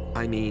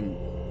 I mean,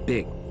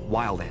 big,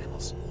 wild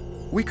animals.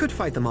 We could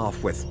fight them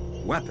off with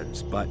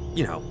weapons, but,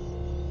 you know,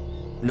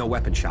 no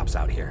weapon shops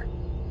out here.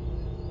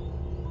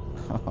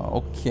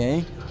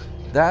 Okay.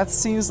 That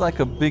seems like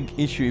a big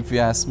issue if you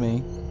ask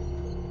me.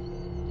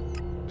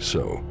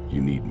 So, you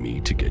need me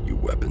to get you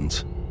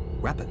weapons?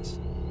 Weapons?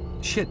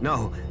 Shit,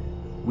 no.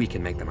 We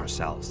can make them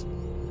ourselves.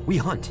 We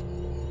hunt.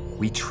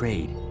 We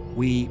trade.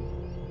 You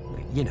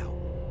know,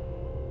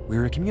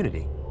 we're a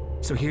community.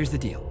 So here's the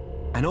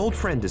deal. An old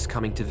friend is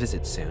coming to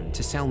visit soon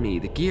to sell me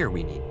the gear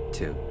we need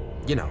to,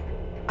 you know.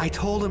 I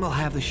told him I'll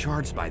have the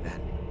shards by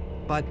then.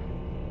 But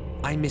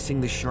I'm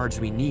missing the shards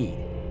we need.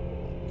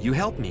 You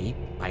help me,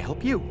 I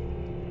help you.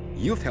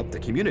 You've helped the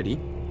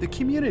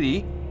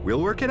community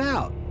will work it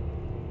out.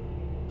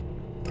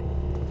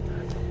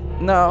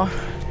 No,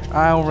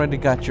 I already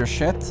got your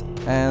shit,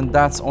 and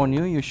that's on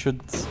you. You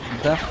should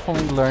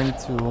definitely learn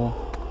to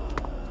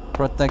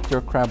protect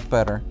your crap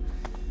better.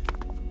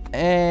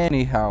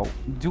 Anyhow,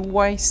 do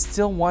I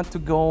still want to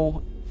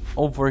go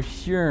over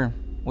here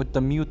with the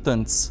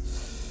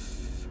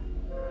mutants?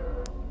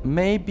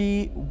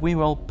 Maybe we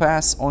will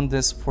pass on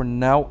this for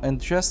now and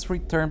just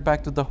return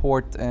back to the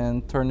Horde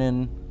and turn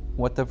in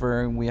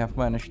whatever we have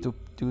managed to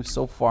do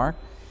so far.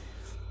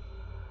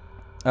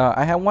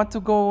 I want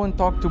to go and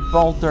talk to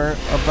Balder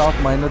about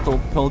my little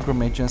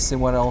pilgrimage and see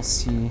what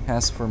else he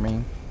has for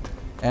me.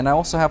 And I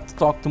also have to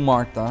talk to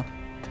Martha.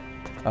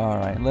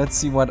 Alright, let's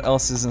see what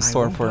else is in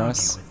store for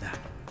us.